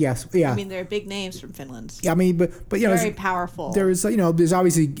 Yes. Yeah. I mean, there are big names from Finland. Yeah, I mean, but very powerful. There's there's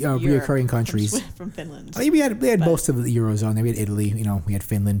obviously reoccurring countries from Finland. We had most of the Eurozone. There we had Italy. We had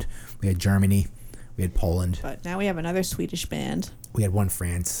Finland. We had Germany. We had Poland. But now we have another Swedish band. We had one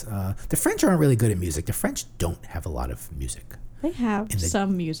France. The French aren't really good at music. The French don't have a lot of music. They have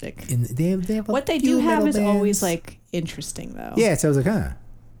some music. They have what they do have is always interesting though. Yeah, so I was like,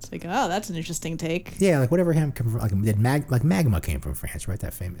 It's oh, that's an interesting take. Yeah, whatever him come from, Magma came from France, right?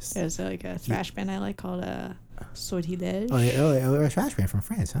 That famous. There's a thrash band I like called Sortilège. Oh, a thrash band from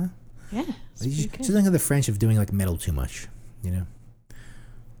France, huh? Yeah. Just think of the French of doing metal too much,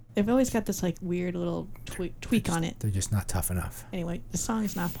 They've always got this weird little tweak on it. They're just not tough enough. Anyway, the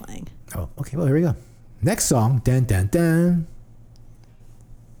song's not playing. Oh, okay. Well, here we go. Next song, dun dun dun.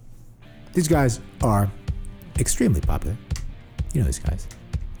 These guys are extremely popular. You know these guys.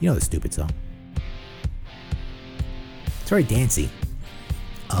 You know the stupid song. It's very dancey.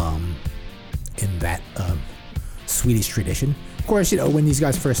 In that Swedish tradition. Of course, when these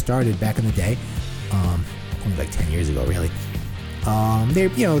guys first started back in the day, only 10 years ago, really.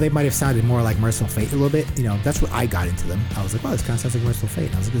 They might have sounded more like Merciful Fate a little bit. That's what I got into them. I was like, wow, this kind of sounds like Merciful Fate.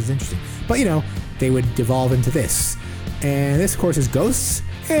 And I was like, this is interesting. But they would devolve into this. And this, of course, is Ghosts,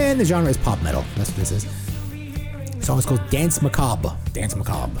 and the genre is pop metal. That's what this is. The song is called Dance Macabre. Dance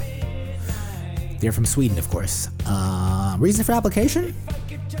Macabre. They're from Sweden, of course. Reason for application?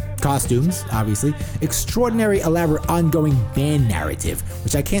 Costumes, obviously. Extraordinary, elaborate, ongoing band narrative,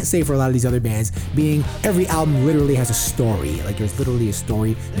 which I can't say for a lot of these other bands, being every album literally has a story. There's literally a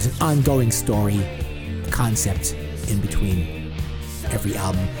story. There's an ongoing story concept in between every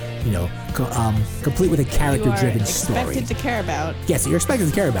album. Complete with a character-driven story. You're expected to care about. Yes, you're expected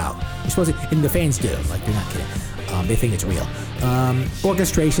to care about. You're supposed to, and the fans do. They're not kidding. They think it's real.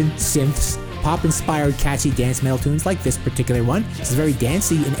 Orchestration, synths, pop-inspired, catchy dance metal tunes like this particular one. This is very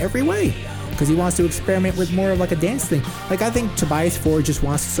dancey in every way because he wants to experiment with more of a dance thing. I think Tobias Ford just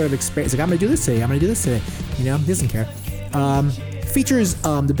wants to sort of experiment. He's like, I'm going to do this today. I'm going to do this today. He doesn't care.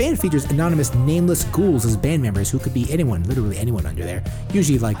 The band features anonymous, nameless ghouls as band members who could be anyone, literally anyone under there.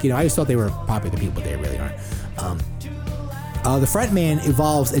 Usually, I just thought they were popular people, but they really aren't. The frontman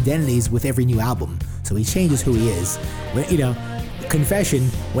evolves identities with every new album, so he changes who he is. When, confession,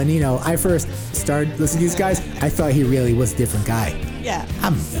 when, I first started listening to these guys, I thought he really was a different guy. Yeah.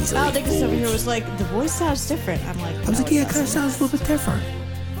 I'm easily Alex fooled. over here was like, the voice sounds different. I'm like, I was like, yeah, it kind of sounds a little bit different.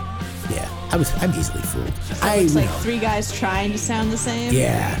 Yeah, I'm easily fooled. It's like three guys trying to sound the same?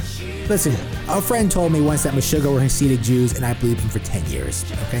 Yeah. Listen, a friend told me once that Meshuggah were Hasidic Jews, and I believed him for 10 years,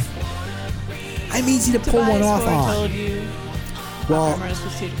 okay? I'm easy to pull one off on. Told you.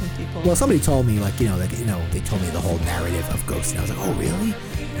 Well, somebody told me, they told me the whole narrative of Ghost, and I was like, oh, really?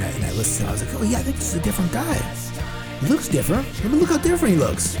 And I listened, and I was like, oh, yeah, I think this is a different guy. He looks different. I mean, look how different he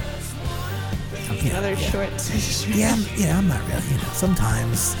looks. Another short. Yeah, I'm not really,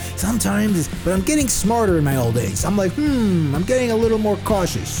 sometimes, but I'm getting smarter in my old age. I'm like, I'm getting a little more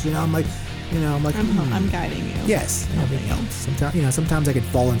cautious. I'm guiding you. Yes. Sometimes I could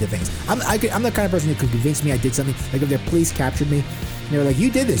fall into things. I'm the kind of person who could convince me I did something. Like if the police captured me, and they were like,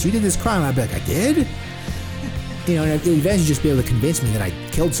 you did this crime. I'd be like, I did? And eventually just be able to convince me that I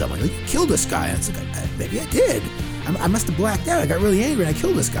killed someone. Like, you killed this guy. I was like, maybe I did. I must have blacked out. I got really angry and I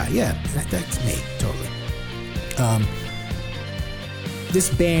killed this guy. Yeah, that's me, totally. This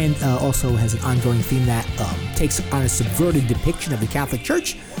band also has an ongoing theme that takes on a subverted depiction of the Catholic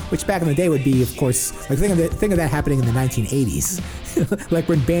Church, which back in the day would be, of course, like think of that happening in the 1980s, like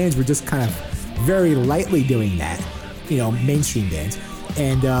when bands were just kind of very lightly doing that, mainstream bands,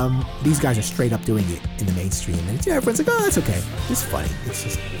 and these guys are straight up doing it in the mainstream, and everyone's like, oh, that's okay, it's funny, it's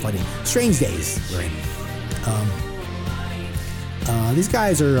just funny. Strange days we're in. These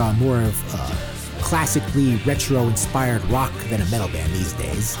guys are more of classically retro-inspired rock than a metal band these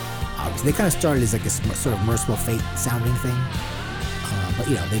days. So they kind of started as like a sort of Merciful Fate sounding thing, but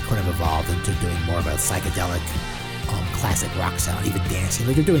they could have evolved into doing more of a psychedelic, classic rock sound, even dancing.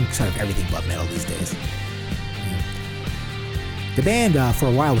 Like they're doing sort of everything but metal these days. The band for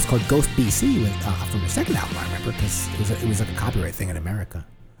a while was called Ghost BC from their second album, I remember, because it was like a copyright thing in America.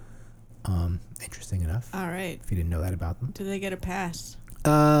 Interesting enough. All right. If you didn't know that about them. Do they get a pass?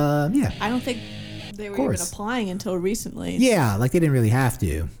 Yeah. I don't think they were even applying until recently. Yeah, like they didn't really have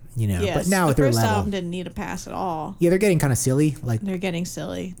to, Yes, but now at their level. The first album didn't need a pass at all. Yeah, they're getting kind of silly. They're getting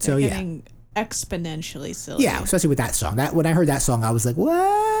silly. They're getting exponentially silly. Yeah, especially with that song. When I heard that song, I was like, what?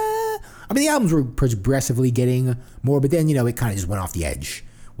 I mean, the albums were progressively getting more, but then, it kind of just went off the edge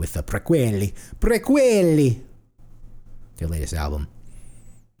with the Prequelli. Their latest album.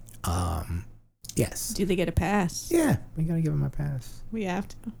 Yes. Do they get a pass? Yeah, we gotta give them a pass. We have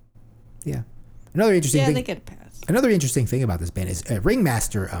to. Yeah. Another interesting thing. Yeah, they get a pass. Another interesting thing about this band is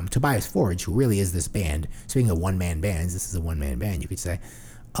ringmaster Tobias Forge, who really is this band. Speaking of one-man bands, this is a one-man band, you could say.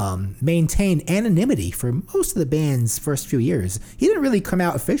 Maintained anonymity for most of the band's first few years. He didn't really come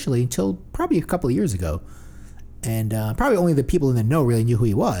out officially until probably a couple of years ago, and probably only the people in the know really knew who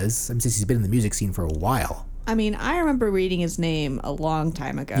he was. I mean, since he's been in the music scene for a while. I mean, I remember reading his name a long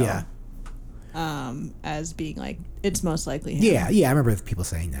time ago. Yeah. As being like, it's most likely him. Yeah, I remember people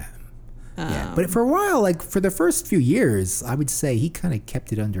saying that. Yeah, but for a while, like for the first few years, I would say he kind of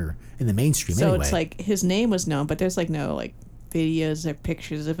kept it in the mainstream. So anyway. It's like his name was known, but there's like no like videos or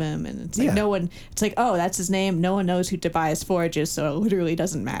pictures of him, and it's like no one. It's like, oh, that's his name. No one knows who Tobias Forge is, so it literally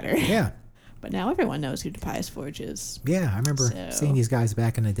doesn't matter. Yeah. But now everyone knows who Tobias Forge is. Yeah, I remember seeing these guys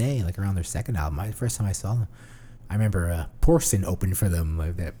back in the day, like around their second album. The first time I saw them. I remember Porson opened for them,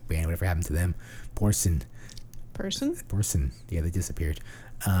 like that band, whatever happened to them. Porson. Yeah, they disappeared.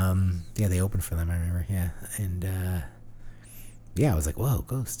 Yeah, they opened for them, I remember, yeah. And, I was like, whoa,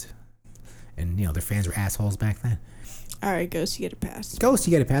 Ghost. And, their fans were assholes back then. All right, Ghost, you get a pass. Ghost,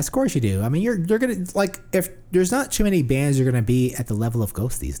 you get a pass. Of course you do. I mean, you're going to, like, if there's not too many bands you're going to be at the level of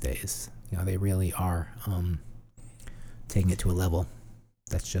Ghost these days. They really are taking it to a level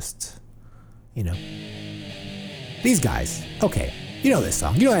that's just, These guys, okay, you know this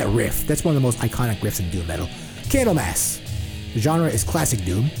song. You know that riff. That's one of the most iconic riffs in doom metal. Candlemass. The genre is classic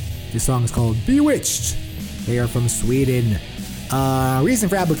doom. This song is called Bewitched. They are from Sweden. Reason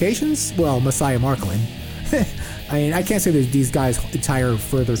for applications? Well, Messiah Marklin. I mean, I can't say that these guys' entire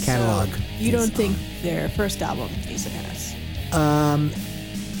further catalog. So you don't think their first album needs a pass?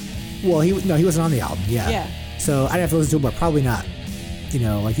 Well, he wasn't on the album. Yeah. Yeah. So I'd have to listen to it, but probably not.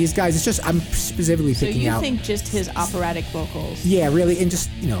 Like these guys, it's just, I'm specifically picking out. So you think just his operatic vocals? Yeah, really, and just,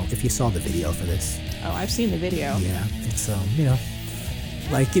 if you saw the video for this. Oh, I've seen the video. Yeah, it's,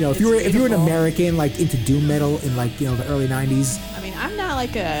 Like, you know, if you were an American, like, into doom metal in, like, you know, the early 90s. I mean, I'm not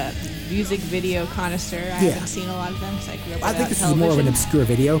like a music video connoisseur. I haven't seen a lot of them because I grew up without I think this television. is more of an obscure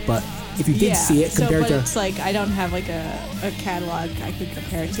video, but if you did see it compared to... it's like I don't have like a catalog I could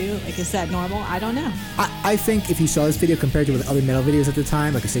compare it to. Like, is that normal? I don't know. I think if you saw this video compared to with other metal videos at the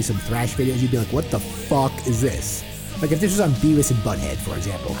time, like, say, some thrash videos, you'd be like, what the fuck is this? Like, if this was on Beavis and Butthead, for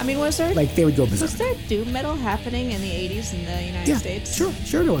example. I mean, was there... Like, they would go berserk. Was there doom metal happening in the 80s in the United States?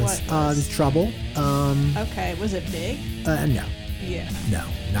 Sure there was. There's Trouble. Okay, was it big? No. Yeah. No,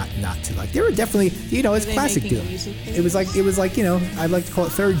 not too, like, there were definitely, you know, it's classic Doom. It was like, you know, I'd like to call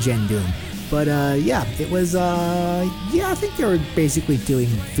it third gen Doom. But yeah, it was I think they were basically doing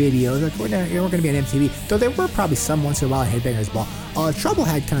videos. Like, we're going to be on MTV, though there were probably some once in a while on Headbangers Ball. Trouble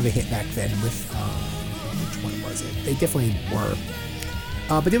had kind of a hit back then with which one was it? They definitely were.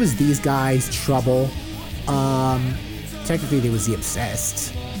 But there was these guys, Trouble. Technically, there was the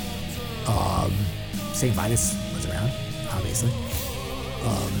Obsessed. St. Vitus was around, obviously.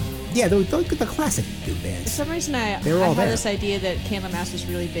 Yeah, the classic Doom bands. For some reason, I had this idea that Candlemass was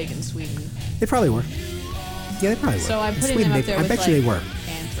really big in Sweden. They probably were. Yeah, they probably were. So I'm putting them up there with, like,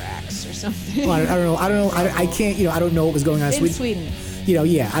 Anthrax or something. Well, I don't know. I can't, you know, I don't know what was going on in Sweden. You know,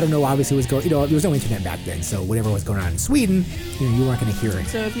 yeah, I don't know, obviously, what's going, you know, there was no internet back then, so whatever was going on in Sweden, you know, you weren't going to hear it.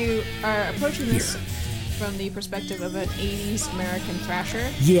 So if you are approaching this from the perspective of an 80s American thrasher,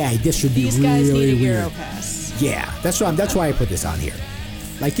 yeah, this should be these really guys need a weird. Europass. Yeah, that's why I put this on here.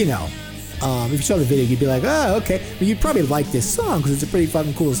 Like, you know, if you saw the video, you'd be like, oh, okay. But you'd probably like this song because it's a pretty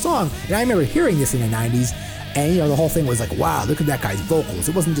fucking cool song. And I remember hearing this in the 90s, and, you know, the whole thing was like, wow, look at that guy's vocals.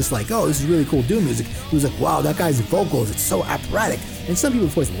 It wasn't just like, oh, this is really cool Doom music. It was like, wow, that guy's vocals, it's so operatic. And some people,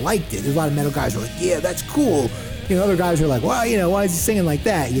 of course, liked it. There's a lot of metal guys who were like, yeah, that's cool. You know, other guys were like, wow, you know, why is he singing like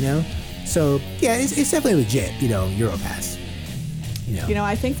that, you know? So, yeah, it's definitely legit, you know, Europass. You know,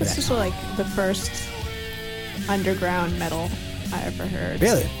 I think this is like the first underground metal I ever heard.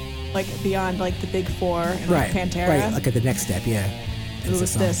 Really? Like, beyond, like, the big four and like Pantera. Right, like at the next step, yeah. It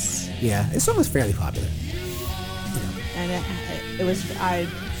was this. Yeah, this song was fairly popular. And I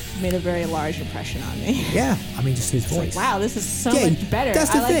made a very large impression on me. Yeah, I mean, just his voice. Like, wow, this is so much better. That's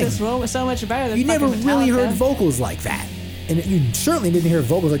the I like thing. this role so much better than you never fucking really Metallica. heard vocals like that. And you certainly didn't hear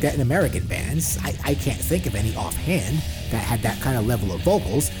vocals like that in American bands. I can't think of any offhand that had that kind of level of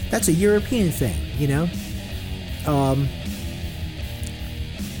vocals. That's a European thing, you know?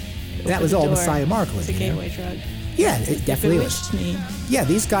 That was all Messiah Marklin. It's a gateway drug. Yeah, it definitely was. Me. Yeah,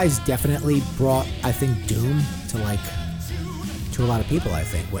 these guys definitely brought, I think, Doom to, like, to a lot of people, I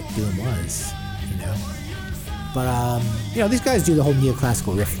think, what Doom was, you know? But, you know, these guys do the whole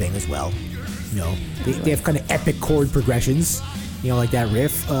neoclassical riff thing as well. You know, they have kind of epic chord progressions, you know, like that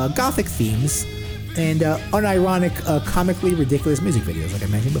riff, gothic themes, and unironic, comically ridiculous music videos, like I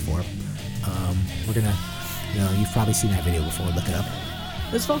mentioned before. We're gonna, you know, you've probably seen that video before, look it up.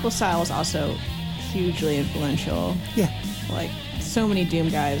 This vocal style is also hugely influential. Yeah. Like, so many Doom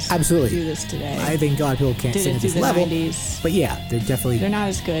guys absolutely do this today. I think a lot of people can't sing at this level. 90s. But yeah, they're not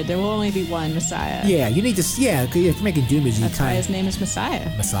as good. There will only be one Messiah. Yeah, you need to, yeah, because if you're making Doom music, that's why his name is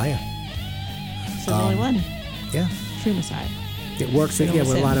Messiah. Messiah. So there's only one. Yeah. True Messiah. It works, with a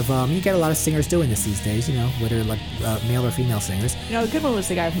lot of, you get a lot of singers doing this these days, you know, whether like male or female singers. You know, a good one was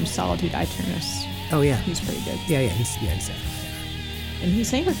the guy from Solitude Aeternus. Oh, yeah. He's pretty good. Yeah, he's and he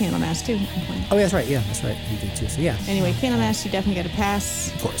sang for Candlemass, too. Oh, yeah, that's right. Yeah, that's right. He did, too. So, yeah. Anyway, Candlemass, you definitely got to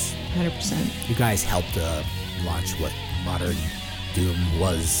pass. Of course. 100%. You guys helped launch what modern Doom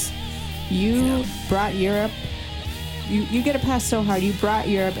was. You know. Europe. You get a pass so hard. You brought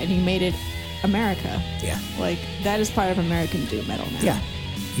Europe and you made it America. Yeah. Like, that is part of American Doom metal now. Yeah.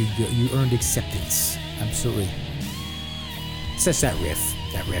 You earned acceptance. Absolutely. It's just that riff.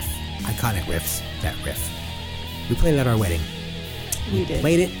 Iconic riffs. That riff. We played it at our wedding. We did.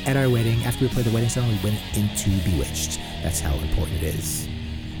 Played it at our wedding. After we played the wedding song, we went into Bewitched. That's how important it is.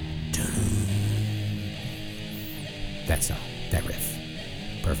 That song. That riff.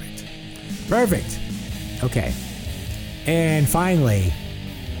 Perfect. Okay. And finally,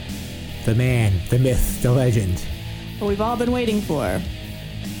 the man, the myth, the legend. What we've all been waiting for.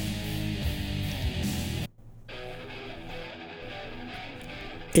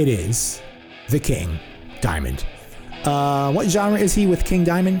 It is the King Diamond. What genre is he with King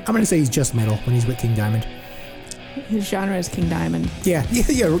Diamond? I'm going to say he's just metal when he's with King Diamond. His genre is King Diamond. Yeah.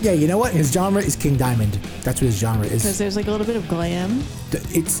 You know what? His genre is King Diamond. That's what his genre is. Because there's like a little bit of glam.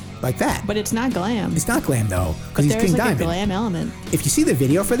 It's like that. But it's not glam. It's not glam though, because he's King Diamond. There's like a glam element. If you see the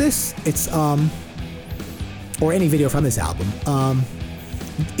video for this, it's or any video from this album,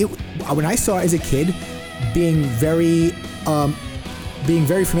 when I saw it as a kid, being very being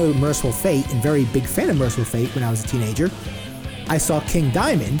very familiar with Merciful Fate and very big fan of Merciful Fate when I was a teenager, I saw King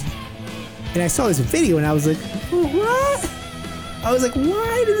Diamond, and I saw this video, and I was like, what? I was like,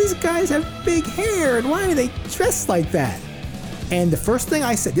 why do these guys have big hair, and why are they dressed like that? And the first thing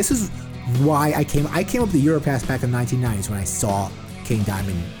I said, this is why I came up with the Europass back in the 1990s when I saw King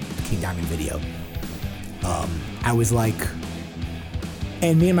Diamond video. I was like,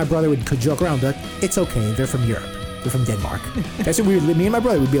 and me and my brother would joke around, like, it's okay, they're from Europe. They're from Denmark. That's what me and my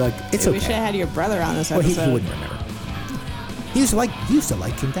brother would be like, it's okay. We should have had your brother on this episode. Well, he wouldn't remember. He used to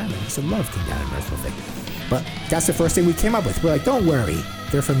like King Diamond. He used to love King Diamond, Merciful Fate. But that's the first thing we came up with. We're like, don't worry,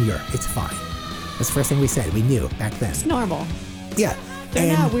 they're from Europe. It's fine. That's the first thing we said. We knew back then. It's normal. Yeah.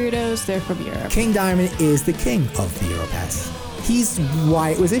 They're not weirdos. They're from Europe. King Diamond is the king of the Europass. He's why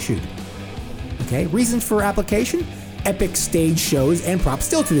it was issued. Okay. Reasons for application: epic stage shows and props.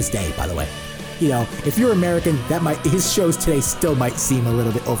 Still to this day, by the way. You know, if you're American, his shows today still might seem a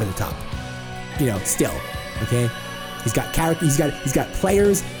little bit over the top. You know, still. Okay. He's got characters. He's got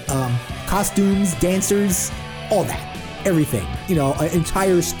players, costumes, dancers, all that, everything. You know, an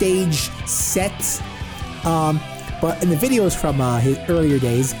entire stage set. But in the videos from his earlier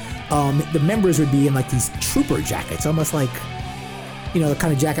days, the members would be in like these trooper jackets, almost like, you know, the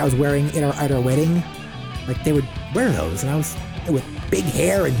kind of jacket I was wearing at our wedding. Like they would wear those, and I was with big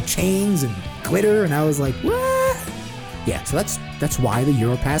hair and chains and glitter, and I was like, what? Yeah, so that's why the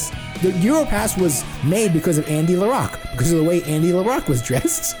Europass. The Europass was made because of Andy LaRocque, because of the way Andy LaRocque was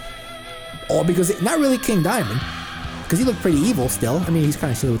dressed. All because, not really King Diamond, because he looked pretty evil still. I mean, he's kind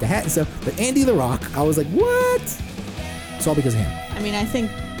of silly with the hat and stuff, but Andy LaRocque, I was like, what? It's all because of him. I mean, I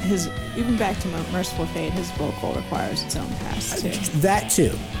think even back to Merciful Fate, his vocal requires its own pass, too. That,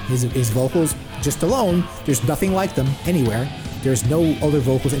 too. His vocals, just alone, there's nothing like them anywhere. There's no other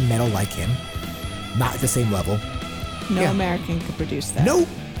vocals in metal like him. Not at the same level. No American could produce that. Nope.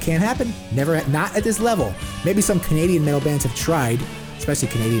 Can't happen. Never. Not at this level. Maybe some Canadian metal bands have tried, especially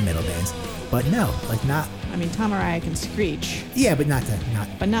Canadian metal bands, but no, like not. I mean, Tom Araya can screech. Yeah, but not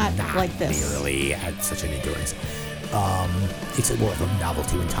like this. Nearly at such an endurance. It's more of a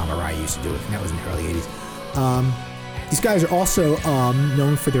novelty when Tom Araya used to do it, and that was in the early '80s. These guys are also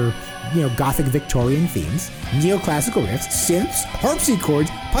known for their, you know, gothic Victorian themes, neoclassical riffs, synths,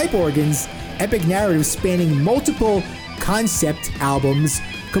 harpsichords, pipe organs, epic narratives spanning multiple concept albums,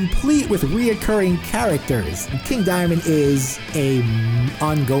 complete with reoccurring characters. And King Diamond is a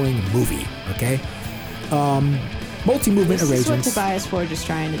ongoing movie, okay? Multi-movement arrangements. This is what Tobias Forge is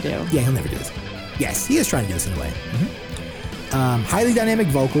trying to do. Yeah, he'll never do this. Yes, he is trying to do this in a way. Mm-hmm. Highly dynamic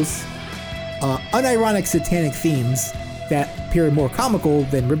vocals, unironic satanic themes that appear more comical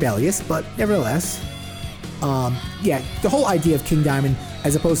than rebellious, but nevertheless, the whole idea of King Diamond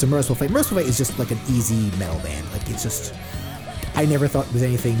as opposed to Merciful Fate. Merciful Fate is just like an easy metal band. Like, it's just, I never thought there was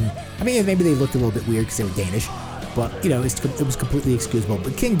anything. I mean, maybe they looked a little bit weird because they were Danish, but, you know, it was completely excusable.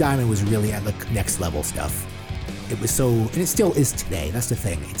 But King Diamond was really at like next level stuff. It was so, and it still is today. That's the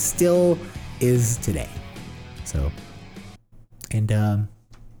thing. It still is today. So, and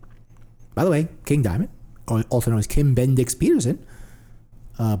by the way, King Diamond, also known as Kim Bendix Peterson,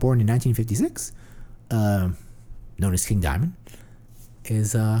 born in 1956, known as King Diamond,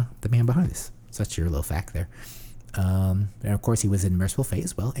 is the man behind this. So that's your little fact there. And of course, he was in Merciful Fate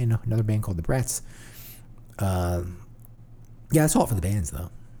as well, and another band called the Brats. Yeah, that's all for the bands, though.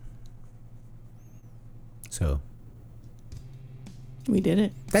 So we did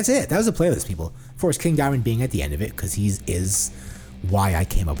it. That's it. That was a playlist, people. Of course, King Diamond being at the end of it, because he is why I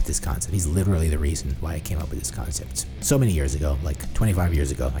came up with this concept. He's literally the reason why I came up with this concept. So many years ago, like 25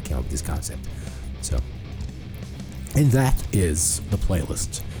 years ago, I came up with this concept. So, and that is the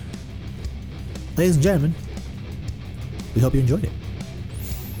playlist. Ladies and gentlemen, we hope you enjoyed it.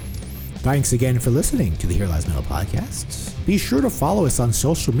 Thanks again for listening to the Here Lies Metal podcast. Be sure to follow us on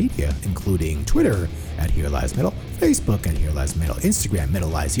social media, including Twitter at Here Lies Metal, Facebook at Here Lies Metal, Instagram, Metal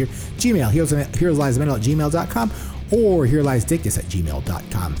Lies Here, Gmail, HereLiesMetal at gmail.com, or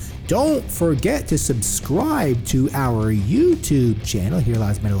HereLiesDictus@gmail.com. Don't forget to subscribe to our YouTube channel, Here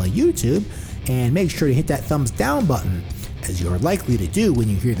Lies Metal on YouTube, and make sure to hit that thumbs down button, as you're likely to do when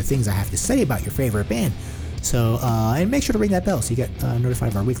you hear the things I have to say about your favorite band. So, and make sure to ring that bell so you get notified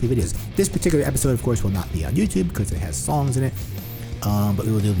of our weekly videos. This particular episode, of course, will not be on YouTube because it has songs in it. But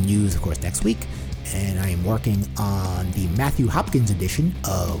we will do the news, of course, next week. And I am working on the Matthew Hopkins edition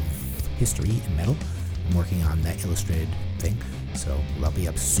of History and Metal. I'm working on that illustrated thing. So that'll be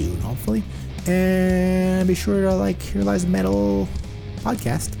up soon, hopefully. And be sure to like Here Lies Metal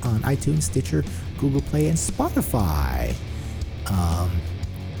podcast on iTunes, Stitcher, Google Play, and Spotify.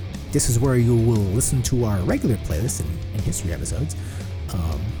 This is where you will listen to our regular playlists and history episodes.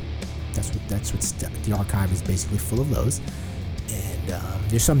 That's what the archive is basically full of those. And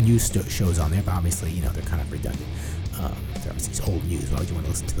there's some news shows on there, but obviously, they're kind of redundant. They're obviously old news. Why would you want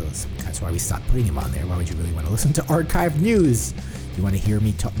to listen to those? That's why we stopped putting them on there. Why would you really want to listen to archived news? You want to hear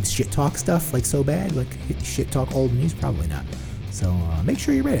me shit talk stuff like so bad? Like shit talk old news? Probably not. So make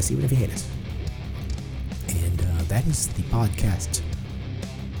sure you rate us, even if you hate us. And that is the podcast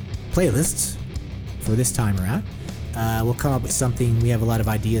playlists for this time around. We'll come up with something. We have a lot of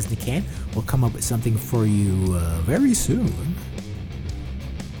ideas in the can. We'll come up with something for you very soon.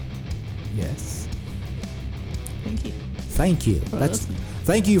 Yes. Thank you.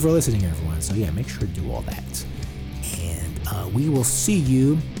 Thank you for listening, everyone. So yeah, make sure to do all that. And we will see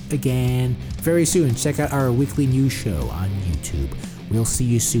you again very soon. Check out our weekly news show on YouTube. We'll see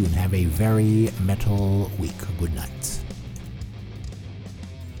you soon. Have a very metal week. Good night.